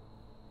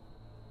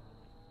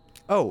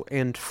 Oh,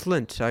 and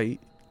Flint,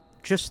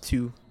 just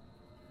to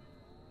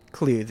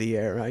clear the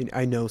air,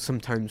 I know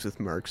sometimes with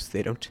mercs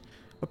they don't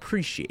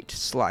appreciate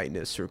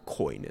slyness or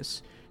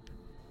coyness.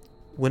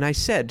 When I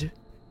said,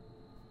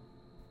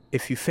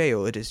 if you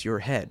fail, it is your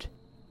head,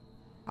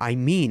 I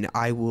mean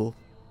I will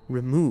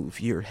remove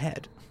your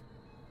head.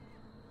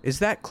 Is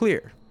that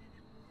clear?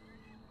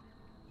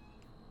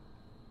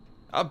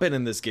 I've been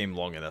in this game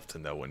long enough to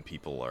know when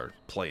people are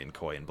playing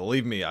coy, and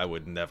believe me, I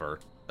would never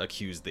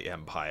accuse the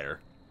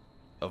Empire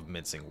of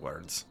mincing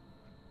words.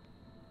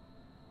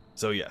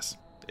 So yes,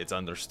 it's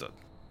understood.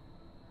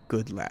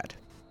 Good lad.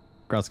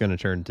 Groth's gonna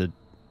turn to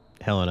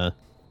Helena,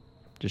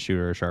 just shoot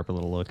her a sharper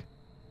little look.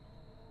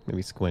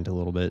 Maybe squint a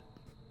little bit.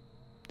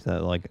 Is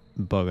that like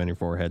bug on your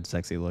forehead,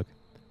 sexy look?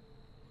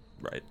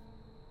 Right.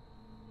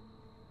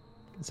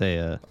 Say,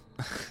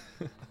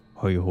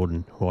 how you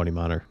holding haughty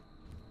manner?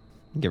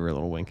 Give her a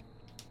little wink.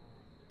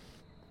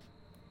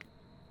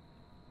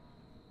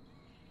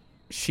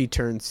 She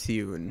turns to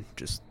you and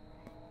just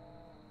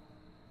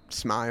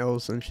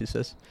smiles, and she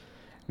says,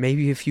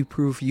 "Maybe if you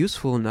prove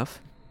useful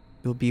enough,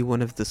 you'll be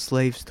one of the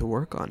slaves to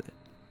work on it."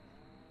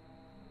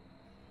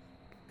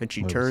 And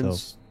she Well,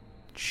 turns,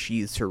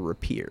 sheathes her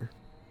rapier,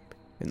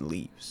 and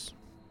leaves.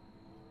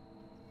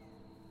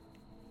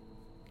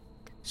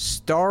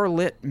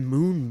 Starlit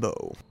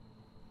Moonbow.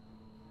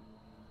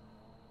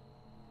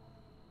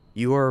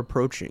 You are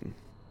approaching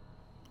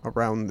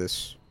around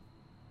this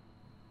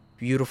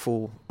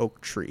beautiful oak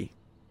tree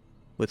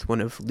with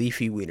one of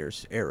Leafy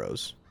Wiener's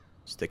arrows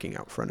sticking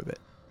out front of it.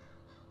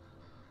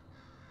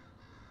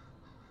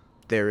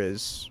 There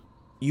is...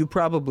 You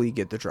probably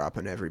get the drop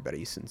on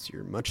everybody since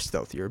you're much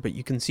stealthier, but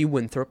you can see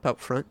Winthrop out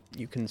front.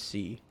 You can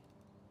see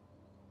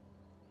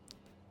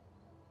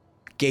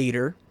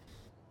Gator.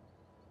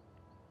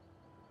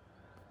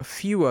 A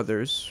few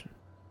others.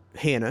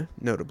 Hannah,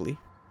 notably.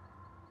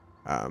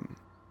 A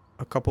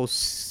couple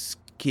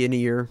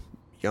skinnier,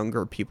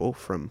 younger people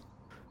from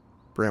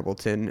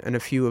Brambleton, and a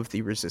few of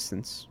the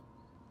Resistance.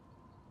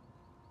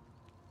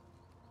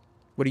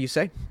 What do you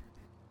say?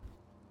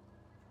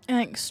 I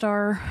think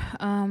Star,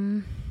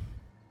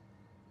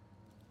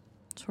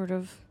 sort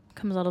of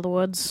comes out of the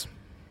woods,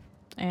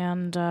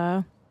 and,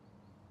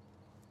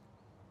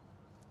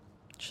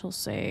 she'll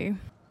say,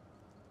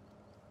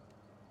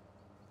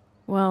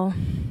 well,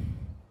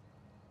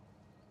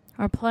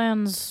 our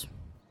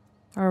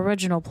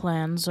original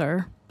plans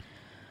are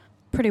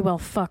pretty well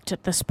fucked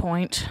at this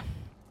point.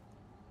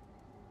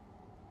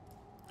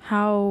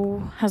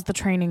 How has the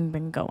training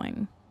been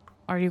going?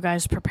 Are you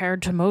guys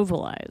prepared to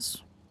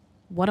mobilize?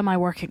 What am I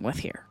working with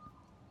here?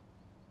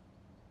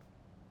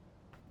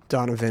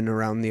 Donovan,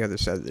 around the other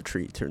side of the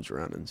tree, turns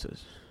around and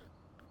says,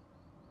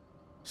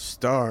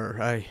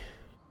 Star,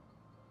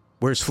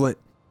 where's Flint?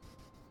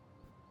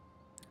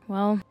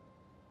 Well,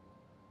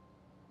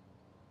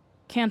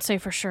 can't say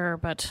for sure,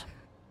 but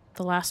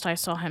the last I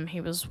saw him,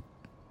 he was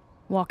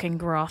walking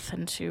Groth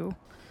into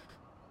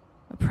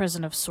a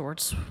prison of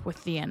sorts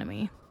with the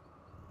enemy.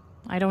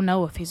 I don't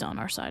know if he's on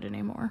our side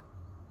anymore.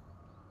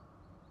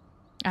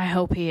 I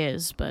hope he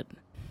is, but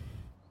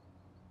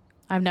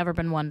I've never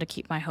been one to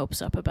keep my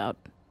hopes up about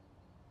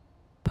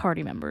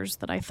party members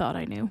that I thought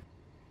I knew.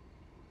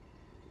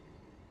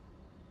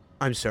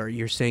 I'm sorry,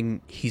 you're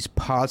saying he's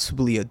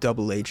possibly a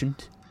double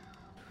agent?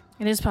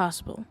 It is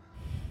possible.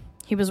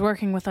 He was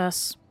working with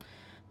us.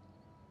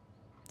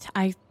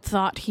 I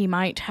thought he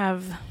might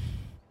have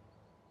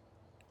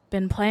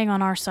been playing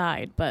on our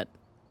side, but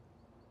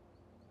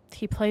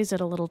he plays it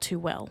a little too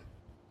well,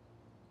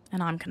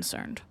 and I'm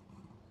concerned.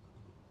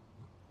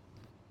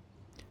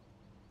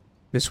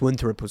 Miss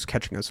Winthrop was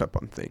catching us up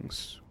on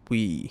things.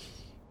 We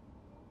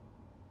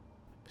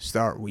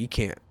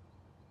can't.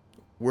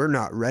 We're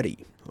not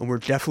ready, and we're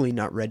definitely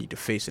not ready to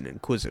face an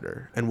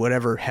Inquisitor, and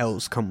whatever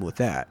hell's come with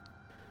that.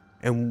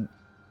 And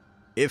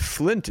if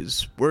Flint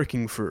is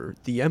working for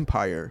the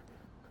Empire,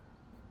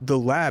 the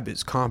lab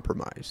is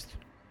compromised.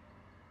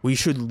 We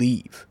should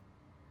leave.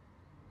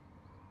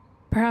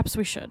 Perhaps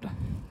we should,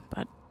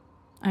 but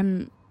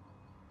I'm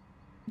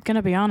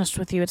gonna be honest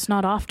with you, it's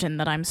not often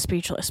that I'm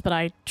speechless, but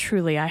I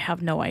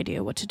have no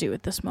idea what to do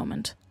at this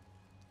moment.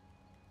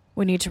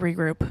 We need to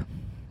regroup.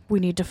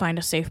 We need to find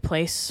a safe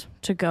place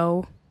to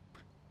go.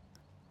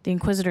 The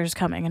Inquisitor's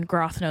coming, and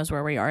Groth knows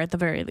where we are at the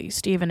very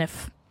least, even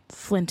if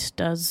Flint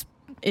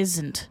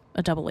isn't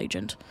a double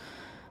agent.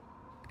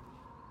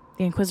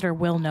 The Inquisitor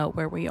will know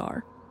where we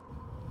are.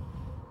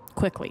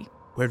 Quickly.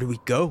 Where do we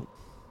go?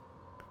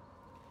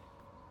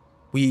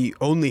 We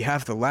only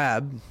have the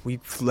lab. We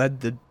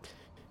fled the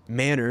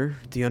manor,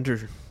 the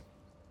under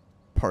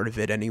part of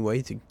it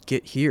anyway, to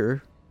get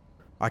here.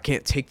 I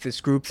can't take this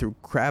group through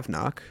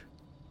Kravnok.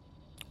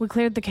 We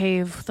cleared the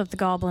cave that the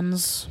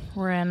goblins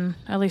were in,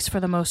 at least for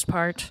the most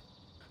part.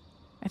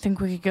 I think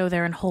we could go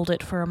there and hold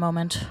it for a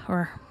moment,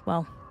 or,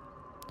 well,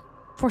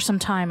 for some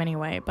time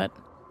anyway, but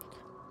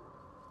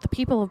the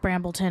people of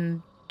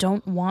Brambleton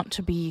don't want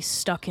to be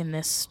stuck in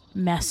this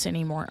mess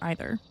anymore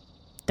either.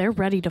 They're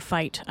ready to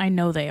fight. I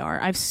know they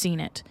are. I've seen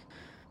it.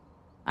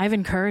 I've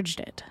encouraged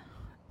it.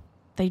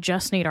 They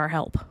just need our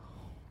help.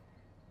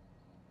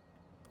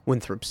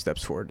 Winthrop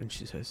steps forward and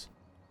she says,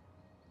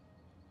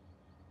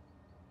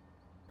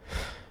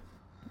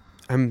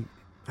 I'm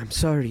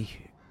sorry,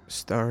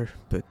 Star,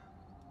 but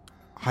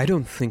I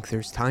don't think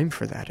there's time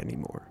for that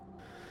anymore.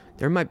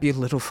 There might be a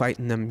little fight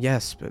in them,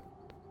 yes, but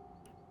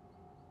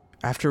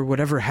after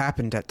whatever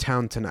happened at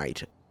town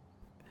tonight,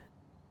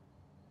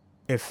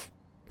 if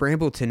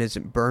Brambleton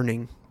isn't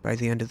burning by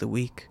the end of the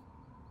week,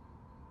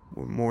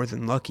 we're more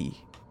than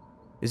lucky.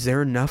 Is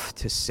there enough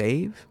to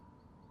save?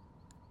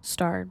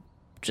 Star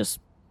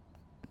just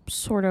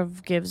sort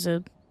of gives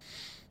a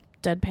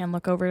deadpan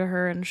look over to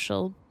her, and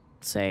she'll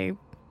say,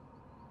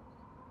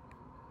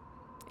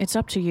 it's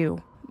up to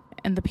you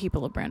and the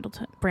people of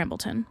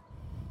Brambleton.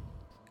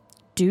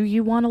 Do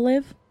you want to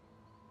live?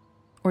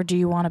 Or do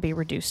you want to be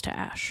reduced to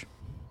ash?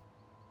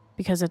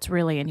 Because it's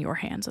really in your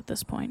hands at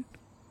this point.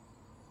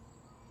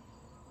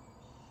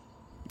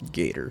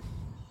 Gator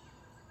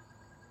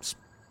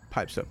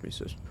pipes up and he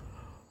says,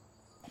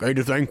 I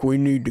think we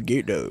need to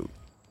get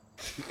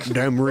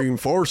damn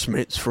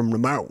reinforcements from the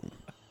mountain.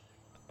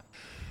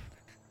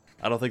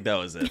 I don't think that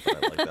was it, but I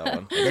like that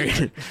one.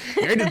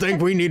 I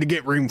think we need to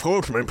get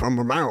reinforcement from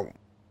the mountain.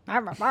 I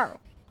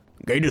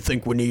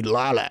think we need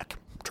lilac,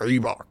 tree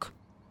bark.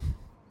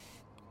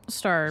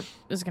 Star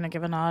is going to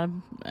give a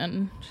nod,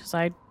 and says,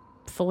 I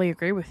fully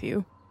agree with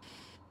you.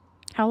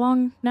 How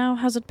long now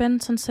has it been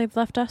since they've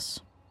left us?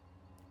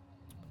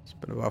 It's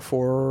been about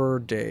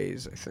 4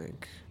 days, I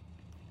think.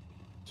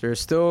 So you're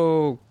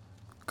still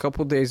a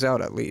couple days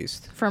out at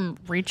least. From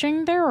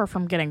reaching there or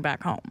from getting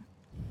back home?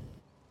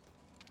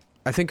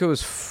 I think it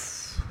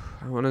was,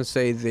 I want to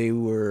say it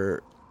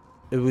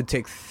would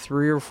take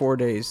 3 or 4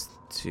 days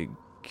to,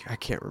 I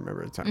can't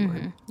remember the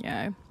timeline.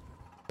 Yeah.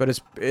 But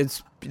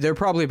they're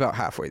probably about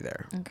halfway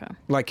there. Okay.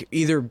 Like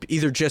either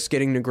just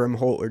getting to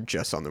Grimholt or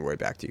just on their way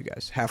back to you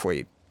guys.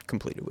 Halfway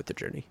completed with the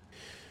journey.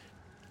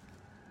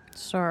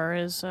 Star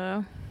is,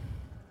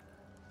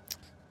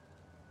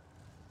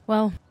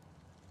 well,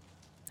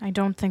 I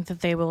don't think that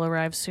they will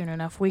arrive soon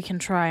enough. We can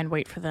try and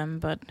wait for them,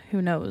 but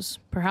who knows?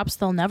 Perhaps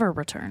they'll never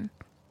return.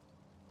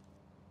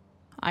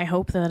 I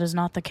hope that is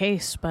not the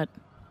case, but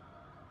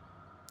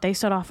they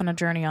set off on a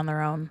journey on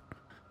their own.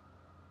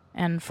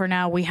 And for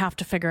now, we have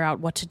to figure out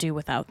what to do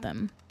without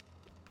them.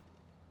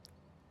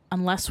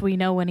 Unless we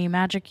know any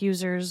magic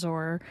users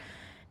or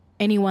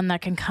anyone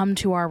that can come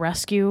to our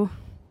rescue,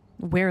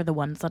 we're the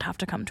ones that have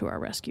to come to our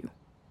rescue.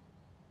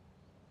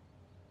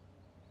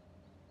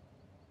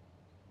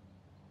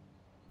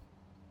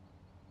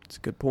 That's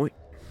a good point.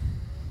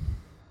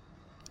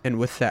 And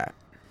with that,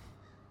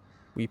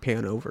 we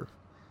pan over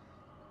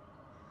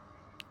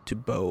to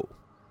Beau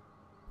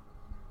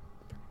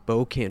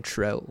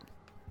Cantrell.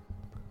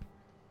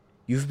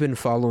 You've been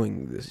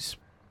following this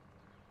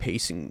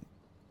pacing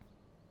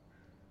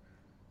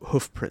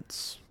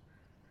hoofprints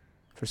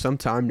for some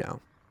time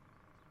now,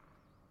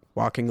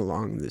 walking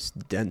along this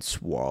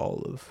dense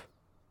wall of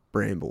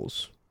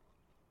brambles.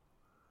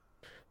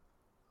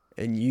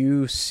 And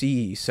you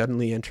see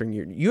suddenly entering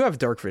you have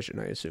dark vision,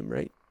 I assume,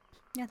 right?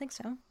 Yeah, I think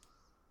so.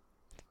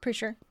 Pretty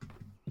sure.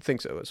 I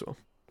think so as well.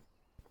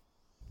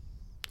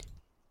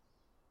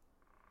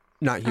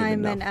 Not human,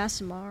 I'm no. an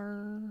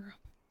Aasimar.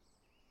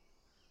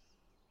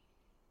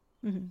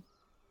 Mm-hmm.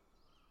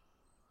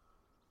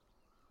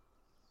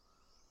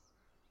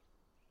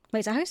 Wait,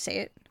 is that how you say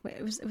it?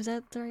 Wait, was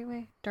that the right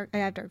way? I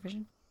have dark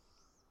vision.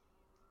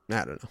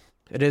 I don't know.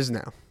 It is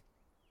now.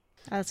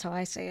 That's how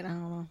I say it. I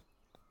don't know.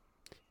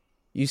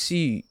 You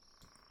see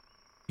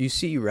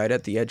right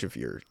at the edge of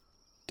your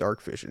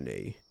dark vision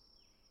a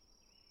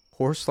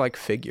horse-like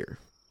figure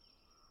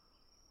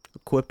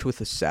equipped with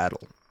a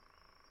saddle.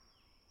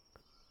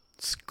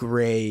 It's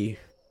gray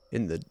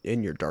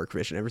in your dark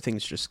vision.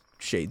 Everything's just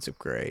shades of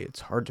gray.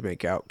 It's hard to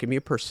make out. Give me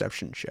a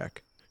perception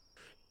check.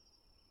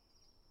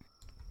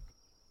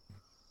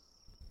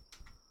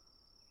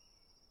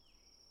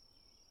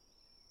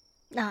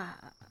 Ah,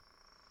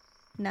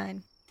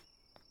 9.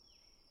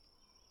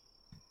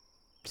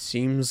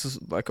 Seems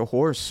like a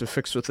horse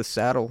affixed with a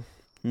saddle.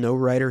 No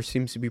rider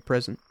seems to be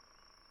present.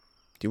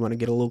 Do you want to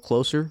get a little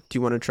closer? Do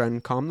you want to try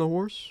and calm the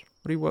horse?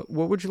 What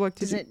would you like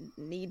to do? Does it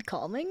need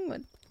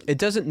calming? It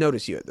doesn't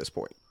notice you at this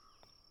point.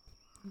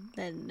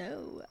 Then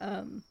no.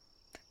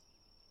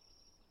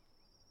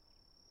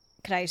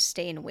 Could I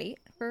stay and wait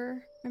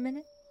for a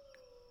minute?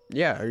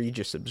 Yeah, are you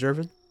just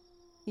observing?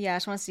 Yeah, I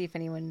just want to see if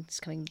anyone's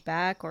coming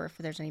back or if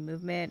there's any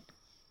movement.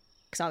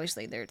 Because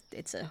obviously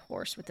it's a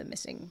horse with a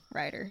missing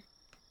rider.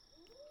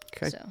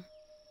 Okay. So.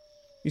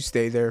 You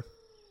stay there.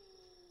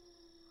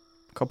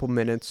 A couple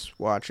minutes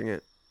watching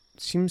it.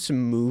 It seems to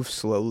move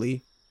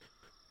slowly.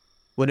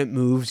 When it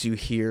moves, you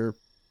hear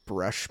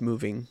brush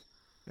moving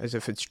as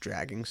if it's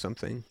dragging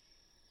something.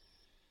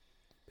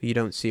 But you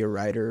don't see a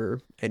rider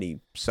or any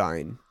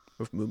sign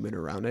of movement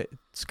around it.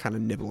 It's kind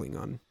of nibbling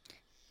on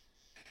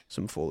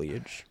some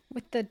foliage.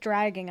 With the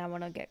dragging, I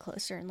want to get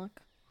closer and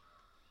look.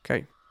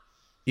 Okay.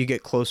 You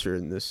get closer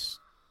in this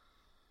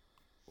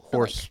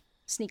horse.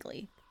 Like,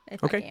 sneakily,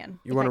 if Okay. I can.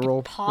 You want to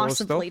roll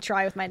Possibly stealth?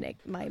 try with my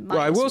Well,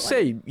 I will -1.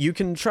 say you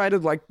can try to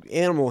like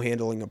animal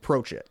handling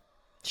approach it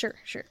Sure.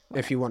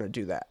 if you want to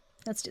do that.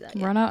 Let's do that.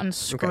 Yeah. Run out and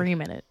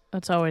scream at it.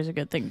 That's always a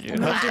good thing to I'm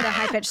do. gonna do the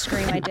high pitched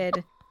scream I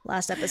did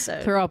last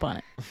episode. Throw up on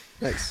it.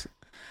 Nice.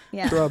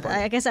 Yeah, throw up on it.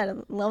 like I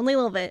said, only a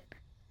little bit,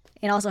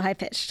 and also high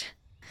pitched.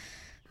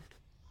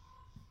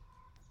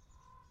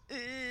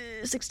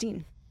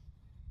 16.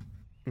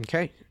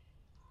 Okay.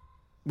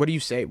 What do you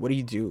say? What do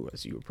you do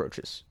as you approach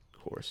this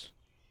horse?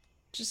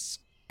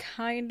 Just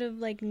kind of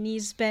like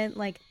knees bent,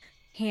 like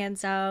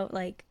hands out,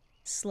 like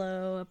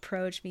slow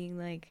approach, being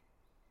like,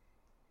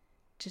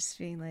 it's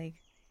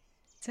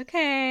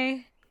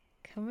okay,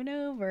 coming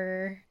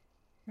over,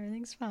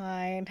 everything's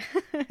fine.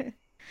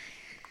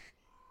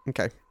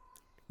 Okay.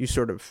 You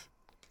sort of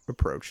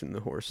approach and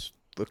the horse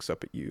looks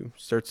up at you,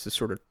 starts to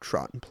sort of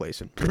trot in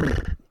place and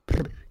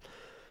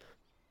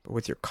but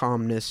with your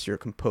calmness, your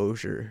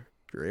composure,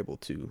 you're able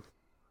to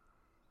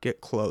get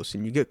close,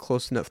 and you get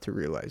close enough to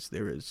realize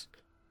there is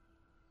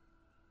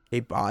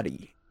a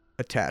body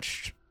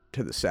attached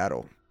to the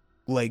saddle,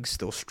 legs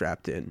still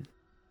strapped in.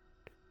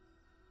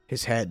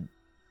 His head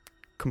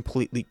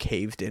completely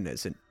caved in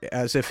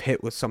as if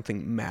hit with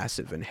something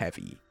massive and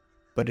heavy,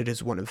 but it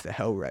is one of the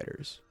Hell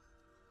Riders.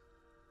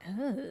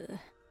 Ugh.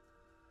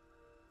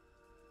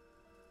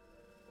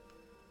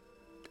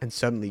 And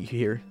suddenly you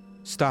hear,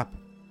 "Stop.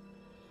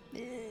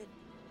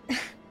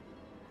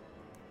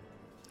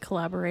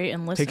 Collaborate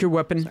and listen. Take your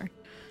weapon. Sorry.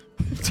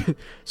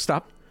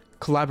 Stop.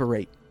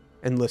 Collaborate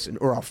and listen,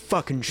 or I'll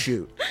fucking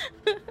shoot."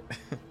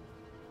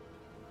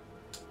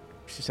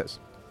 She says,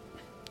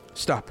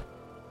 "Stop.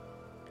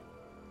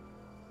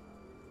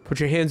 Put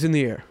your hands in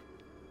the air."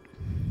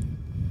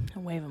 I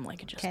wave him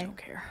like I just Okay. don't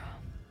care.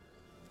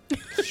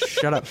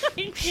 Shut up.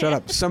 Shut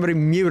up. Somebody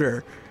mute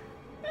her.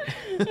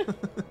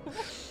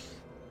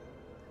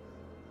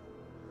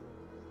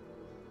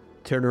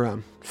 Turn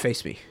around.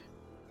 Face me.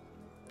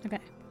 Okay.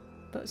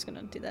 Bo's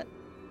gonna do that.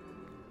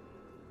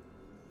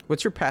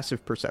 What's your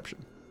passive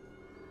perception?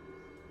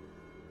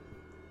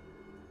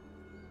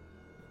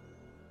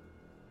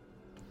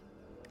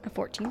 A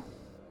 14.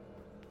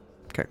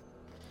 Okay.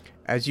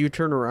 As you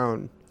turn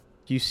around,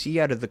 you see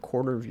out of the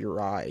corner of your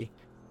eye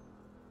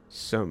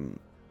some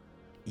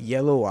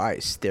yellow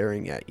eyes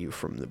staring at you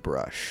from the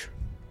brush.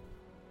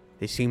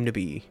 They seem to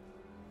be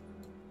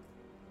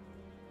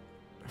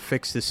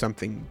fixed to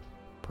something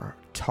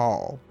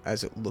tall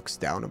as it looks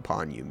down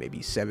upon you,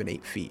 maybe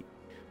 7-8 feet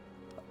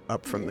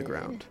up from the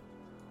ground.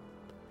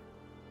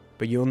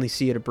 But you only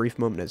see it a brief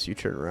moment as you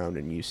turn around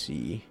and you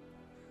see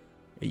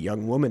a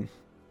young woman.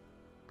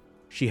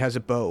 She has a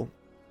bow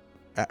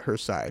at her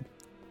side,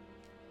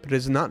 but it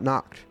is not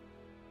knocked.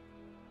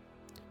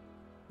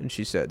 And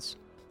she says,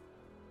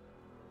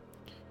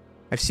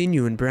 "I've seen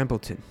you in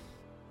Brambleton.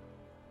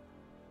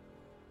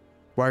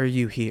 Why are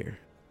you here?"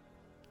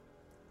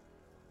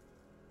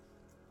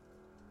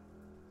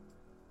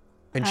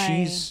 And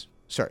she's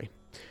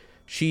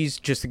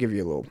just to give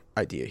you a little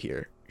idea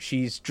here.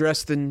 She's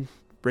dressed in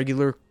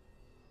regular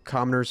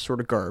commoner's sort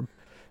of garb.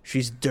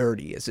 She's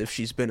dirty, as if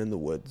she's been in the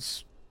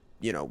woods,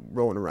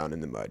 rolling around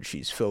in the mud.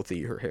 She's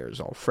filthy. Her hair is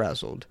all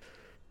frazzled.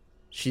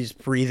 She's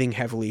breathing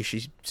heavily.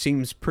 She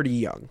seems pretty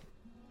young.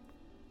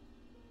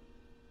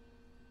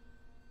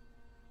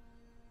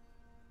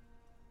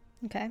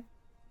 Okay.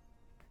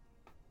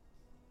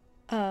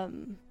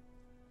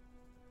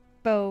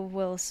 Bo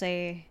will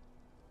say,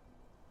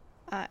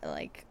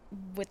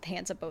 with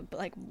hands up, but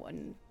like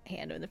one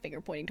hand and the finger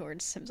pointing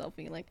towards himself,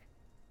 being like,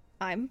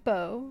 "I'm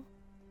Bo.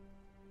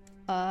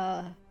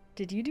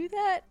 Did you do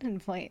that?" And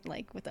point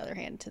with the other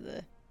hand to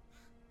the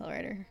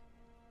rider.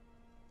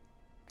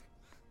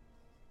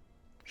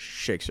 She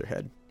shakes her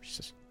head. She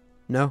says,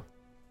 "No.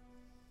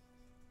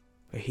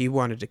 But he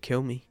wanted to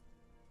kill me.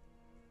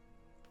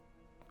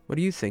 What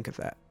do you think of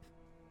that?"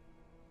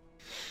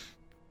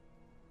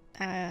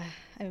 I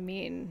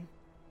mean,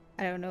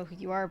 I don't know who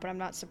you are, but I'm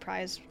not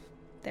surprised.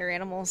 They're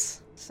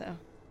animals, so.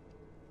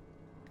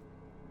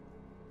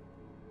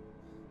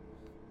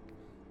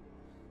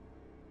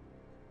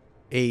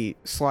 A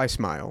sly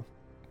smile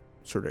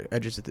sort of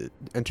enters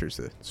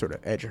the sort of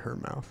edge of her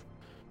mouth.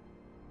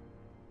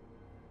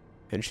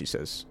 And she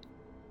says,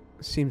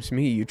 "Seems to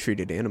me you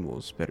treated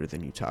animals better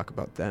than you talk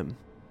about them."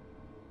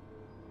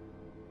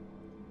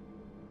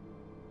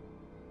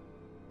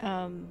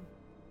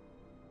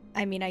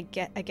 I mean, I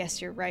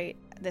guess you're right.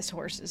 This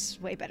horse is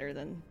way better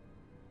than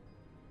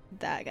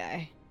that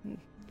guy. And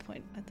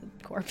point at the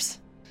corpse.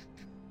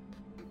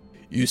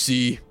 "You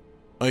see,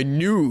 I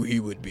knew he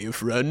would be a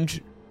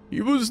friend.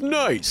 He was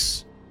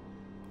nice."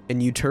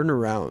 And you turn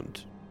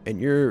around,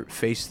 and you're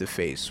face to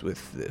face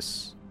with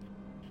this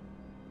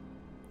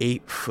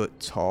 8-foot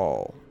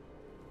tall,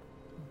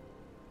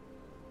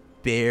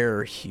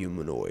 bear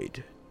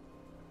humanoid.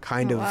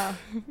 Kind Wow.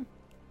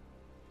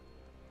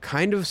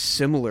 Kind of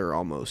similar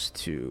almost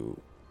to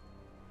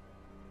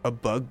a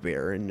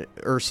bugbear in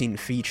ursine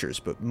features,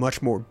 but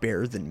much more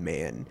bear than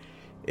man.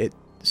 It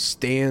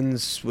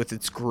stands with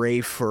its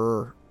gray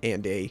fur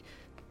and a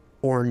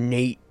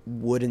ornate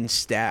wooden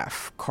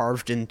staff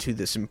carved into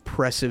this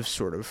impressive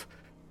sort of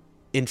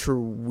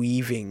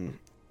interweaving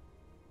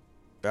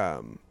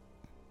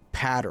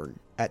pattern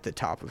at the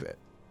top of it.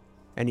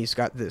 And he's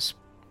got this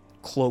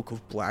cloak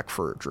of black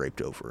fur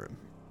draped over him.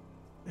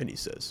 And he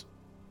says,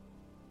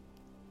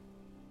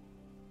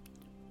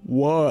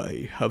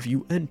 "Why have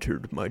you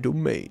entered my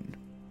domain?"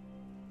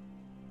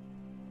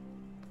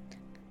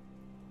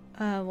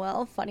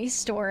 Well, funny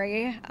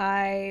story.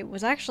 I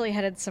was actually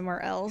headed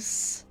somewhere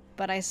else,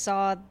 but I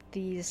saw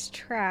these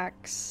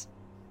tracks,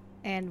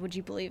 and would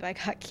you believe I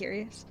got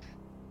curious?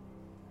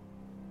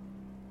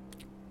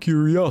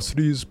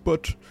 Curiosity is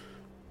but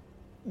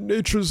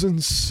nature's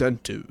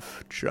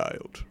incentive,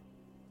 child.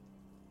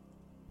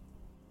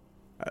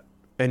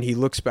 And he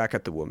looks back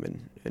at the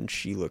woman, and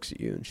she looks at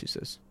you, and she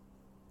says,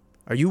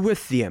 "Are you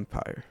with the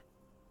Empire?"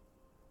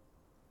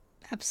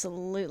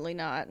 Absolutely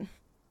not.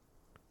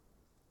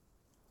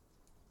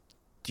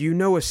 "Do you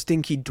know a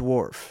stinky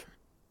dwarf?"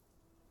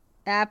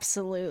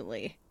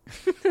 Absolutely.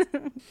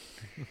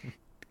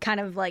 Kind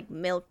of like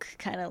milk,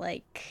 kind of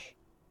like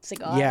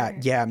cigar.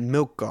 Yeah,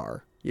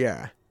 Milkgar.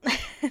 Yeah.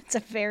 It's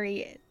a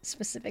very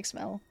specific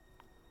smell.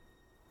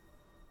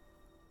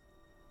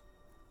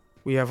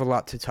 We have a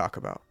lot to talk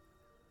about.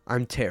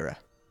 I'm Tara.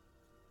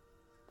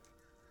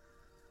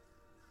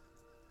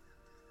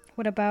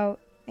 What about,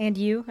 and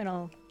you? And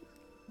I'll,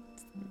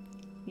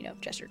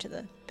 gesture to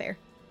the bear.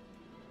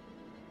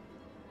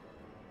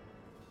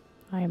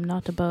 I am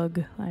not a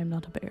bug. I am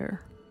not a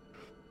bear.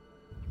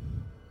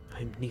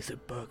 I'm neither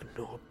bug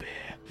nor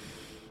bear.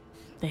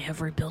 They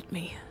have rebuilt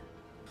me.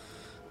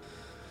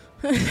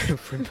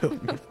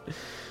 Rebuilt me.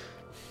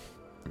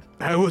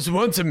 I was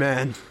once a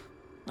man.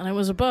 And I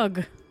was a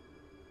bug.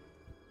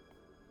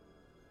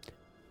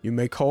 You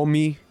may call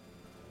me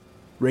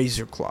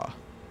Razorclaw.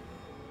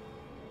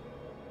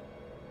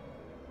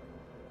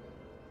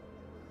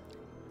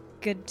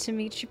 Good to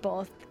meet you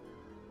both.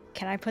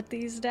 Can I put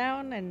these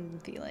down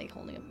and be like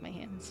holding up my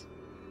hands?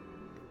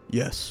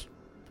 Yes.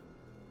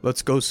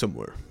 Let's go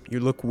somewhere. You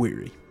look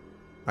weary.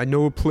 I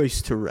know a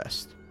place to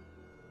rest.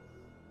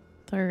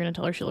 I thought you were gonna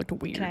tell her she looked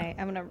weird.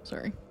 I'm gonna.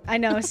 Sorry. I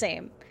know,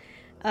 same.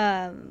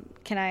 Can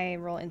I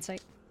roll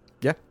insight?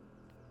 Yeah.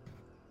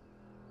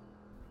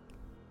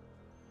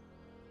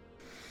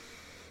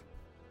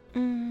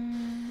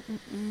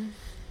 Mm-mm-mm.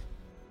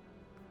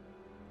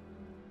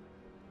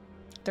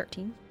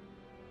 13.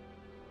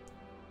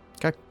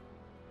 Okay.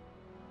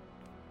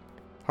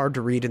 Hard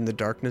to read in the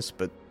darkness,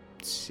 but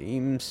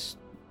seems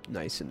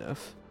nice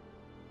enough.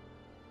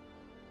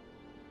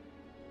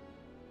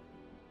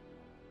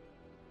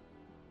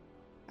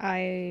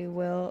 I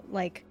will,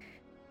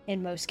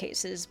 in most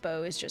cases,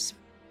 Bo is just,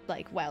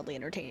 wildly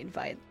entertained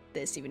by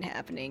this even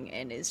happening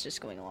and is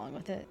just going along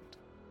with it.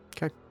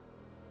 Okay.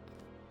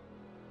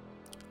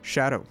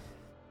 Shadow.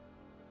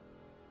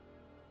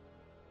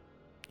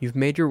 You've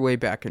made your way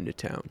back into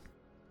town.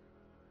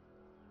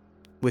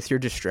 With your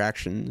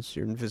distractions,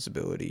 your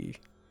invisibility,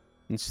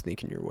 and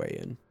sneaking your way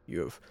in,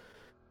 you have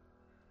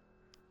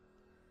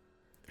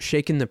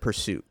shaken the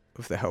pursuit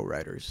of the Hell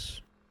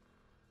Riders.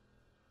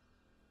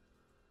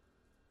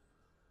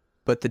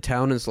 But the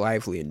town is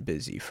lively and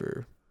busy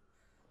for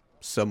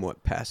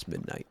somewhat past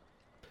midnight.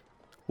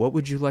 What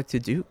would you like to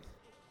do?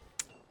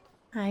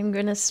 I'm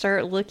gonna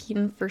start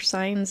looking for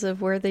signs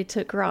of where they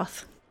took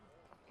Roth.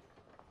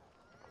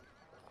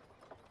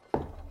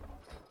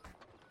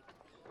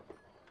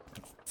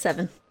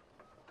 Seven.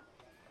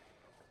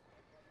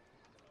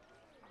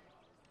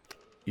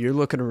 You're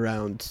looking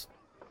around.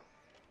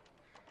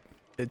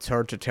 It's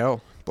hard to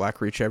tell.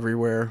 Blackreach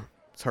everywhere.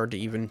 It's hard to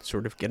even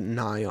sort of get an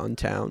eye on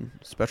town,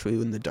 especially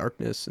in the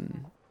darkness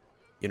and,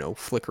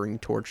 flickering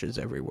torches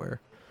everywhere.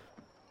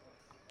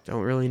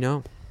 Don't really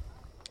know.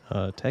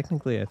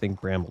 Technically, I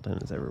think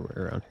Brambleton is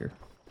everywhere around here.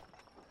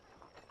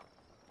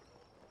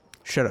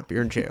 Shut up,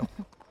 you're in jail.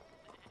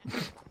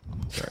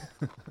 Sorry.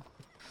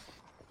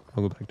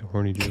 I'll go back to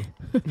Horny Joe.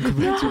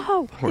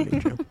 No! Horny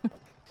Joe.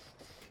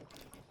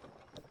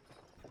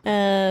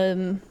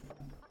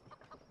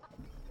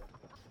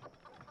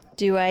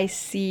 Do I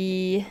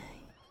see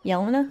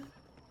Yelena?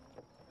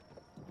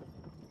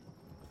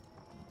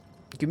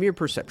 Give me a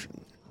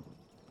perception.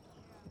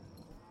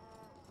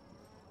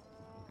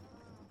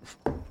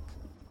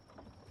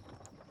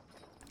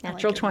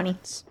 Natural 20.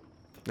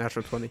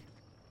 Natural 20.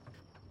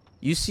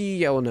 You see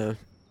Yelena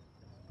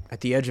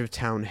at the edge of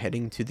town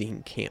heading to the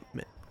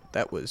encampment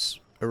that was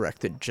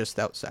erected just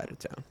outside of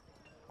town.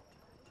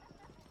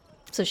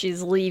 So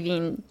she's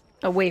leaving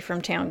away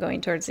from town,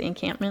 going towards the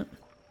encampment.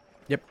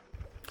 Yep.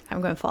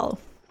 I'm going to follow.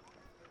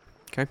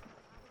 Okay.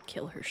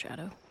 Kill her,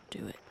 Shadow.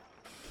 Do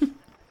it.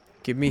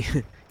 Give me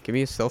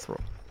a stealth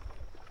roll.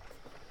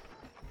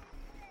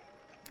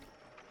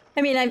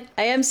 I mean,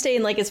 I am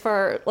staying as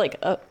far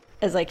up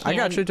as I can. I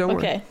got you, don't worry.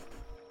 Okay.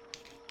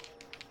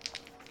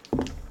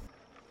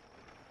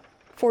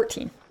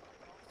 14.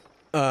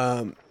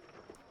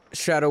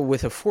 Shadow,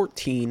 with a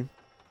 14,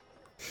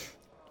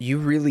 you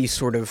really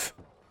sort of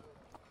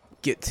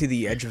get to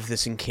the edge of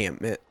this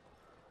encampment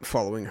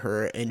following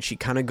her, and she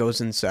kind of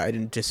goes inside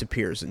and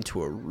disappears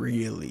into a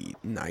really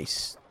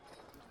nice,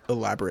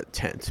 elaborate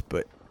tent.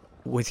 But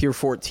with your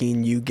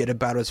 14, you get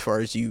about as far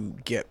as you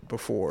get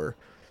before.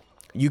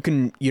 You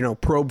can,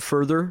 probe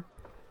further,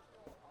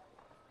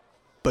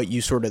 but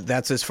you sort of,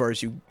 that's as far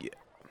as you get.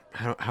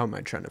 How am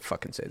I trying to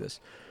fucking say this?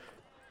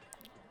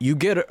 You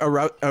get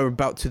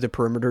about to the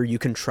perimeter, you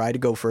can try to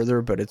go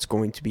further, but it's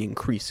going to be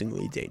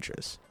increasingly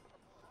dangerous.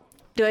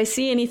 Do I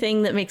see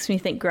anything that makes me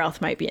think Groth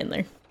might be in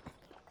there?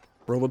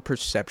 Roll a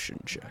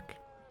perception check.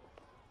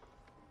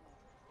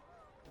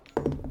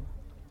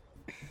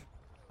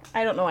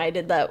 I don't know why I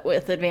did that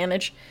with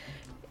advantage.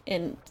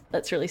 And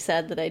that's really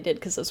sad that I did,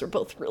 because those were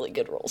both really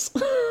good rolls.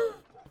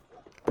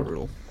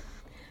 Brutal.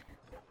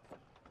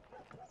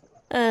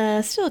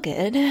 Still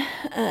good.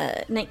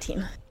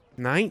 19.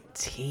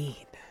 19.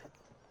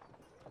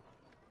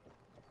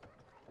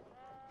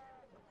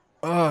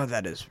 Oh,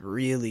 that is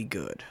really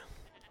good.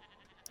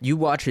 You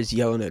watch as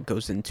Yelena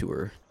goes into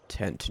her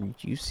tent, and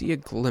you see a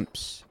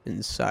glimpse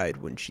inside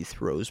when she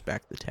throws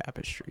back the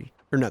tapestry.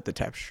 Or not the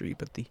tapestry,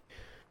 but the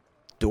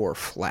door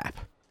flap.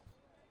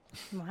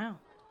 Wow.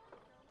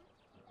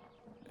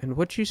 And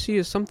what you see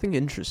is something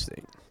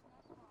interesting.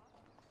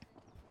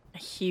 A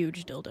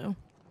huge dildo.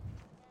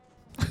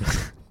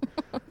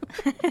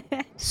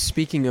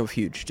 Speaking of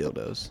huge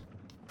dildos,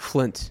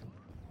 Flint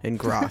and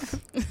Groth.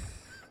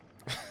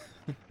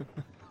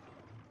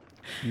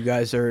 You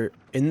guys are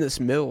in this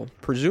mill,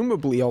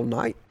 presumably all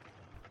night.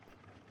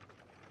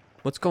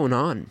 What's going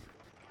on?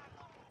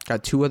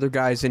 Got 2 other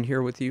guys in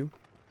here with you?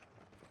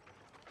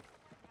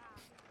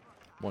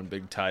 One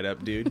big tied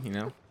up dude, you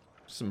know?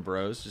 Some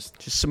bros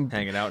just some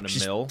hanging out in a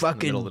just mill in the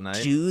fucking middle of the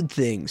night. dude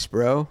things,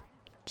 bro.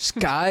 Just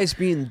guys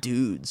being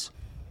dudes.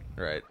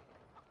 Right.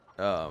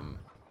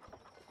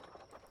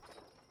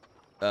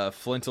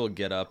 Flint will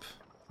get up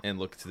and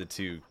look to the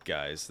 2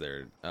 guys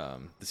there,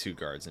 the 2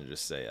 guards, and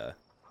just say,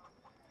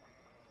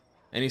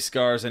 any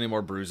scars, any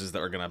more bruises that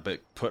are gonna be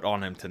put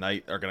on him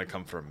tonight are gonna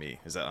come from me.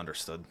 Is that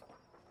understood?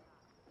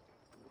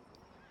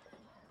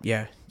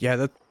 Yeah,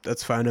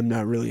 that's fine. I'm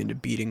not really into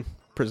beating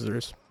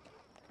prisoners.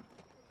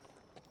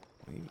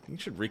 You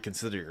should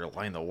reconsider your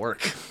line of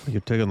work.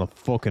 You're taking the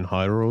fucking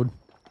high road.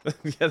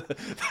 Yeah,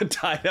 the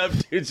tied up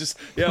dude's just,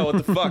 yeah, what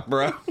the fuck,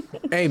 bro?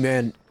 Hey,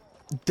 man,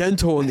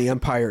 dental in the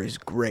Empire is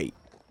great.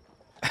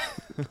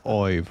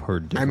 I've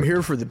heard different. I'm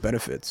here for the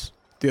benefits.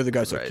 The other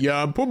guy's Right. like, yeah,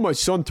 I'm putting my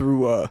son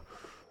through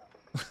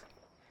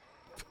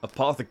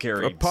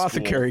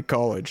Apothecary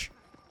college.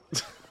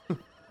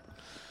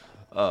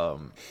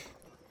 Okay,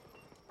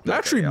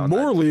 Actually, on that.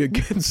 morally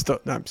against. No,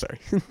 I'm sorry.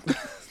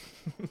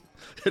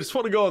 I just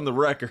want to go on the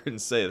record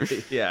and say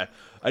that, yeah,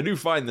 I do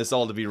find this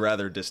all to be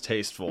rather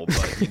distasteful,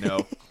 but, you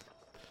know,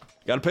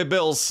 gotta pay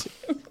bills.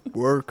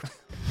 Work.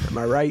 Am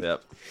I right?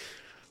 Yep.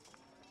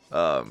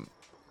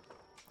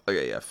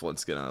 Okay, yeah,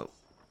 Flint's gonna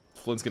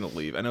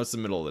leave. I know it's the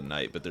middle of the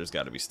night, but there's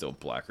got to be still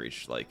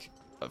Blackreach,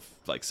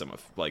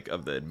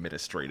 of the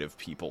administrative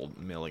people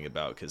milling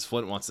about, because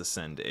Flint wants to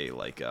send a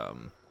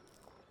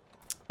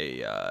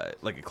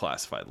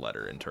classified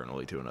letter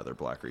internally to another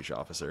Blackreach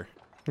officer.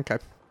 Okay.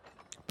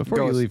 Before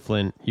Go you us. leave,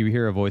 Flint, you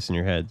hear a voice in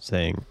your head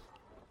saying,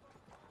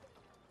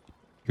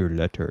 "Your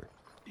letter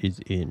is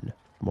in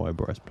my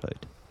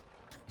breastplate.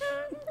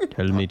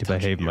 Tell me to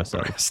behave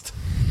myself. Breast.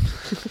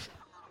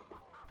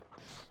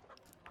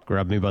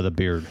 Grab me by the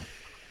beard.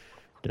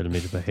 Tell me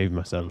to behave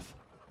myself.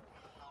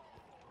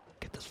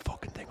 Get this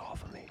fucking thing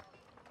off of me."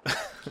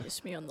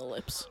 Kiss me on the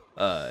lips.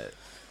 Let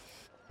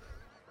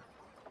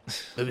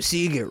me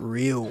see you get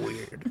real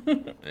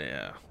weird.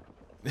 Yeah.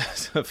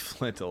 So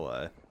Flint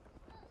will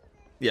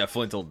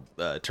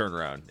turn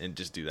around and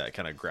just do that,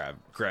 kind of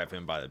grab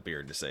him by the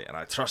beard to say, and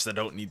I trust I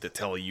don't need to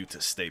tell you to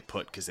stay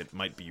put, because it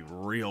might be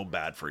real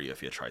bad for you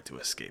if you try to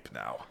escape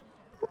now.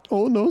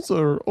 Oh no,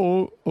 sir.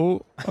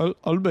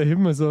 I'll behave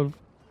myself.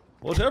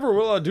 Whatever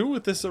will I do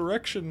with this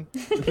erection?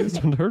 Please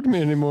don't hurt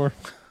me anymore.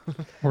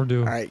 Or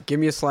do. All right, give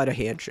me a sleight of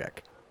hand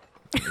check.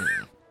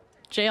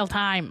 Jail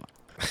time.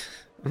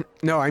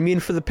 No, I mean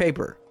for the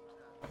paper.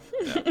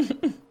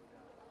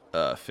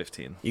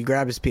 15. You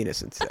grab his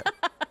penis instead.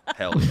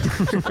 Hell yeah.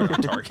 Right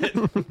on target.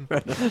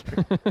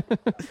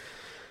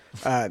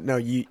 No,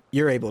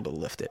 you're able to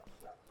lift it.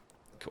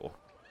 Cool.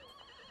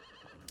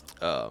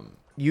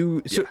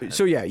 You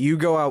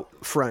go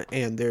out front,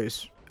 and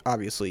there's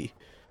obviously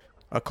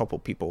a couple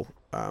people.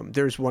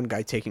 There's one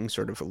guy taking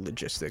sort of a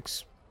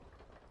logistics,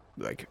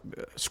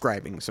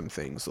 scribing some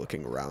things,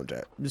 looking around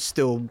at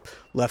still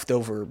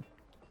leftover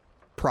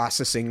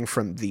processing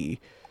from the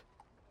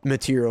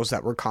materials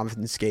that were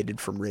confiscated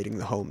from raiding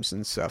the homes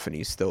and stuff, and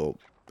he's still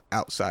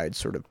outside,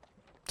 sort of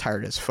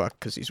tired as fuck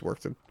because he's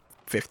worked a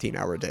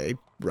 15-hour day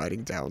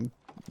writing down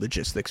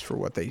logistics for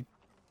what they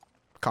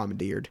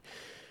commandeered.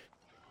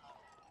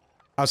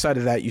 Outside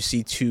of that, you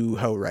see 2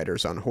 Hell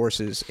Riders on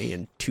horses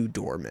and 2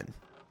 doormen.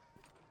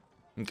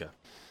 Okay.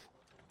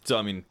 So,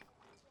 I mean,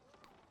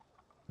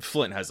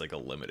 Flint has, a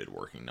limited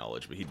working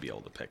knowledge, but he'd be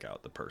able to pick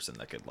out the person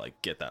that could,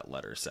 get that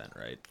letter sent,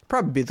 right?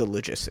 Probably be the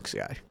logistics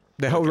guy.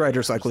 The Hell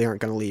Riders likely aren't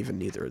going to leave, and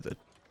neither are the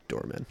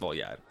doormen. Well,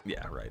 yeah,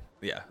 right.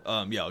 Yeah,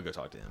 I'll go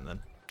talk to him then.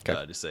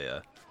 Okay. Just say,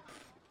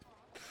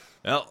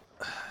 well,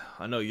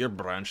 I know your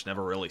branch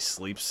never really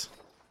sleeps.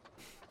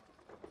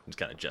 He's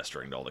kind of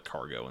gesturing to all the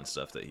cargo and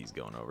stuff that he's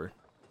going over.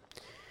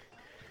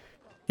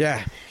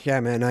 Yeah,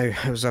 man, I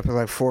was up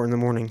at 4 in the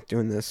morning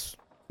doing this.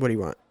 What do you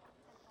want?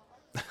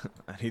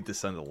 I need to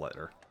send a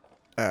letter.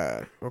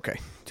 Okay.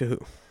 To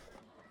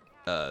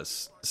who?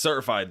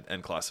 Certified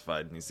and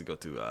classified. Needs to go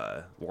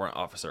to Warrant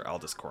Officer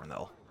Aldous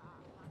Cornell.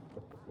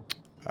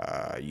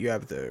 You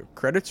have the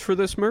credits for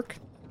this, Merc?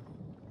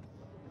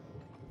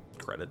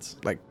 Credits?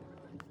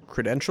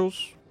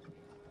 Credentials?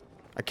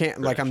 I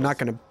can't, I'm not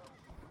gonna,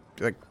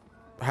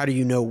 how do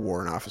you know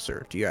Warrant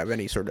Officer? Do you have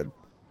any sort of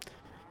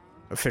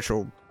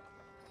official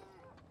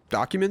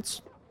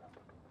documents?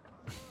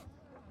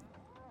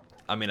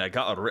 I mean, I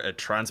got a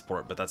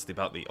transport, but that's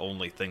about the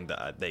only thing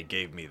that they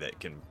gave me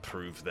that can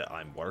prove that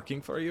I'm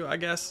working for you, I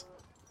guess.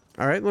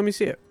 All right, let me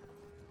see it.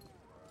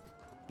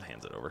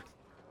 Hands it over.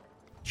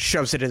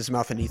 Shoves it in his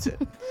mouth and eats it.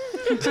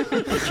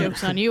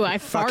 Joke's on you. I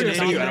farted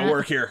You on gotta that.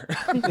 work here.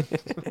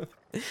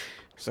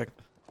 It's like,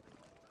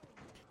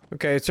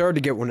 Okay, it's hard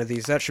to get one of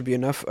these. That should be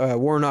enough.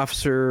 Warrant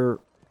Officer,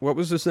 what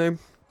was his name?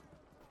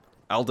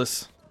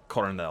 Aldous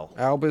Coronel.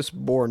 Albus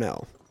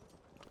Bornell.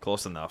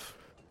 Close enough.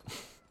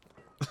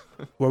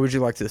 What would you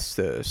like this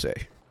to say?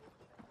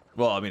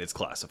 Well, I mean, it's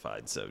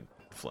classified, so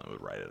Flint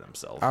would write it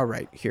himself. All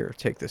right, here,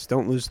 take this.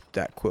 Don't lose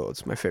that quill.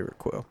 It's my favorite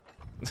quill.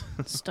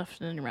 Stuff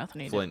it in your mouth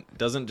and eat it. Flint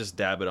doesn't just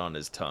dab it on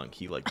his tongue.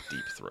 He, like,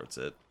 deep throats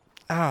it.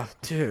 Ah,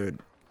 dude.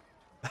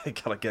 You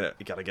gotta get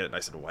it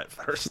nice and wet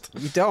first.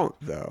 You don't,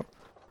 though.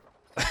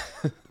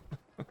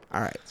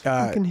 All right.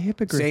 Fucking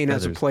hippogriff Zane,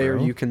 as a feathers, player,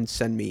 bro. you can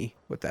send me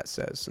what that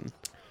says. And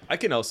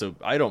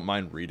I don't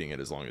mind reading it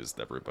as long as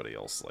everybody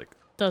else, like,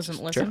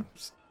 Doesn't listen.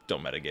 just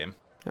don't metagame.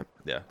 Yep.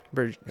 Yeah.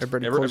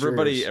 everybody, close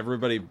your ears.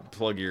 Everybody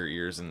plug your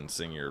ears and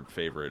sing your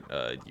favorite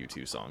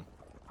U2 song.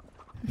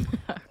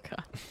 Oh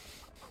god.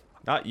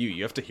 Not you.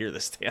 You have to hear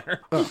this,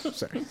 Tanner. Oh,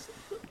 sorry.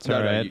 It's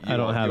all right. I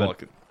don't have you it. all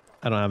could-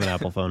 I don't have an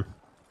Apple phone.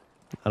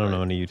 I don't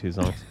know any U2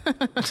 songs.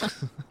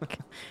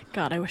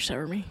 God, I wish that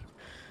were me.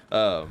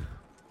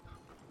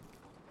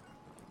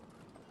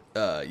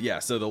 Yeah,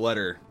 so the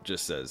letter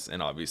just says,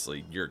 and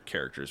obviously your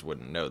characters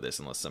wouldn't know this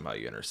unless somehow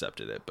you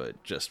intercepted it,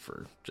 but just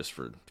for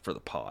the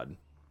pod.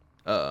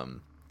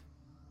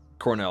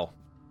 Cornell,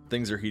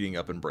 things are heating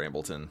up in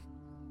Brambleton.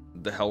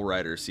 The Hell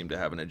Riders seem to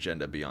have an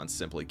agenda beyond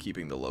simply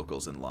keeping the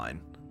locals in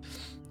line.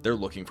 They're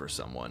looking for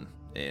someone,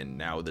 and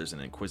now there's an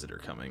Inquisitor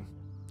coming.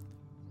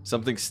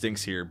 Something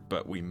stinks here,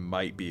 but we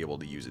might be able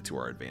to use it to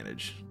our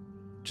advantage.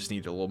 Just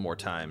need a little more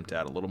time to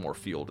add a little more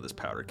fuel to this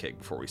powder keg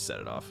before we set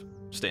it off.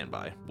 Stand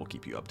by. We'll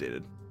keep you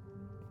updated.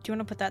 Do you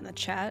want to put that in the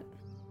chat?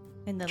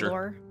 In the Sure.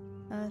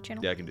 lore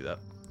channel? Yeah, I can do that.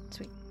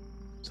 Sweet.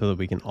 So that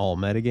we can all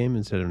metagame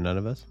instead of none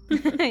of us?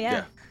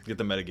 Yeah. Get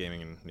the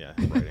metagaming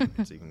and writing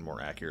so you can more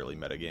accurately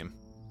metagame.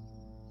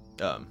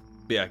 But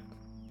yeah,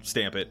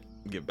 stamp it,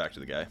 give it back to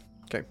the guy.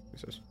 Okay, he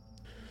says.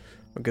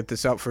 I'll get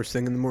this out first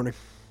thing in the morning.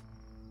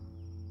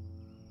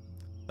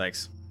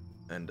 Thanks.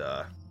 And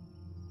I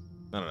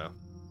don't know.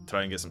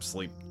 Try and get some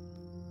sleep.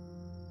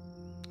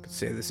 Could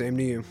say the same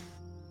to you.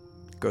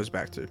 Goes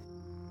back to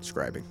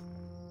scribing.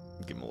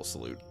 Give him a little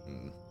salute.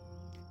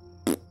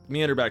 And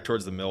meander back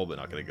towards the mill, but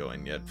not gonna go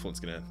in yet. Flint's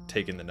gonna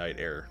take in the night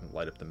air and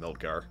light up the milk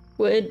car.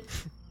 Would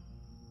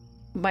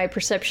my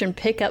perception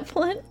pick up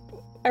Flint?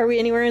 Are we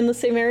anywhere in the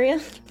same area?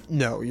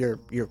 No, you're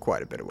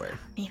quite a bit away.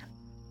 Yeah.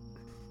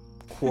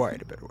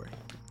 Quite a bit away.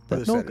 That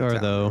Other side milk of the car,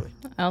 town, though. really.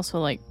 I also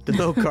like The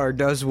milk car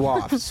does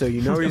waft, so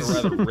you know It's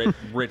he's... got a rather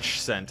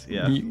rich scent.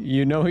 Yeah.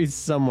 You know he's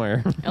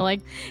somewhere. I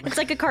like It's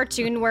like a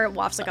cartoon where it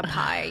wafts like a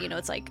pie. You know,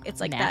 it's like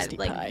Nasty that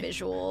like pie.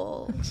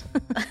 visual.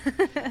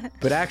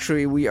 But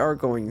actually, we are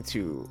going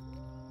to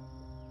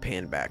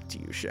pan back to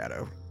you,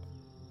 Shadow.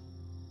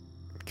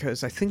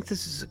 Because I think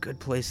this is a good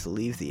place to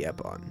leave the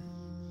ep on.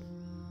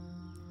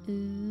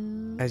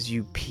 As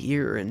you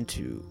peer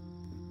into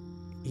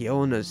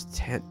Yelena's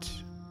tent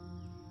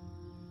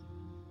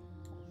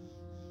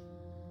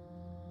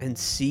and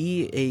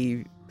see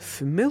a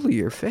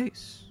familiar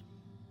face.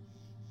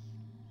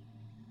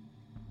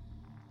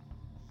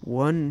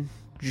 One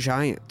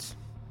giant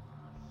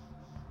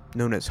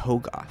known as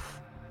Hogoth.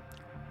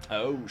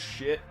 Oh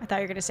shit! I thought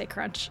you were gonna say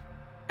crunch.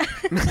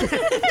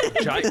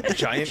 Giant crunch.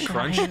 giant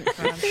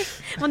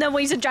crunch. Well, no,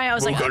 when you said giant, I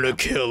was like, gonna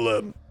kill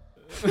him.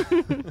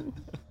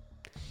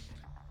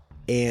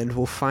 And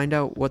we'll find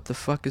out what the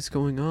fuck is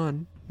going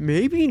on.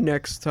 Maybe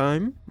next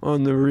time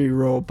on the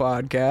Reroll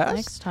podcast.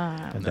 Next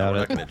time. No, we're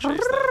not gonna chase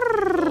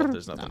that.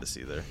 There's nothing to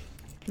see there.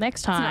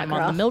 Next time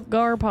not on the rough. Milk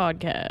Gar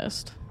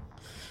podcast.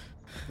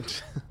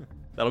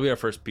 That'll be our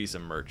first piece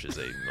of merch. Is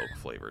a milk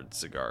flavored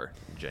cigar,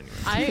 genuine.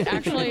 I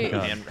actually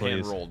God, hand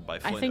please. rolled by. I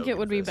Flint think it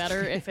would be Oakenfist.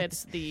 better if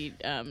it's the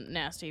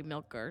nasty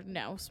Milk Gar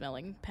now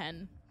smelling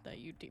pen that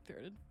you deep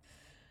throated.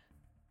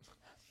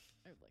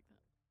 I would like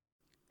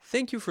that.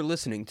 Thank you for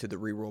listening to the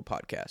Reroll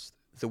podcast.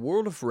 The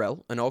world of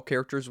Rel and all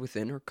characters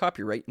within are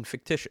copyright and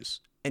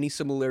fictitious. Any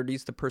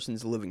similarities to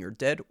persons living or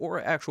dead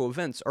or actual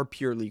events are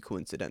purely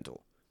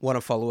coincidental. Want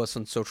to follow us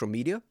on social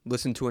media,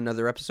 listen to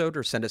another episode,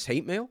 or send us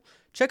hate mail?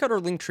 Check out our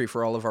link tree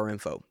for all of our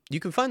info. You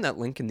can find that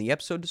link in the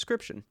episode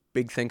description.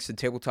 Big thanks to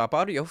Tabletop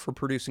Audio for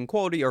producing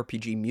quality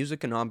RPG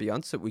music and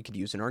ambiance that we could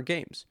use in our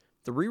games.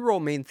 The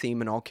Reroll main theme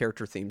and all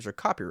character themes are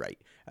copyright,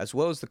 as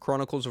well as the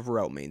Chronicles of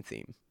Rel main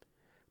theme.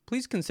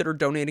 Please consider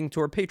donating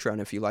to our Patreon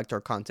if you liked our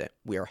content.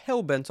 We are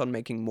hell-bent on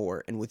making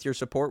more, and with your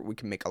support, we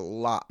can make a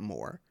lot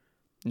more.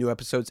 New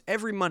episodes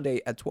every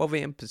Monday at 12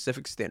 a.m.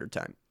 Pacific Standard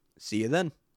Time. See you then.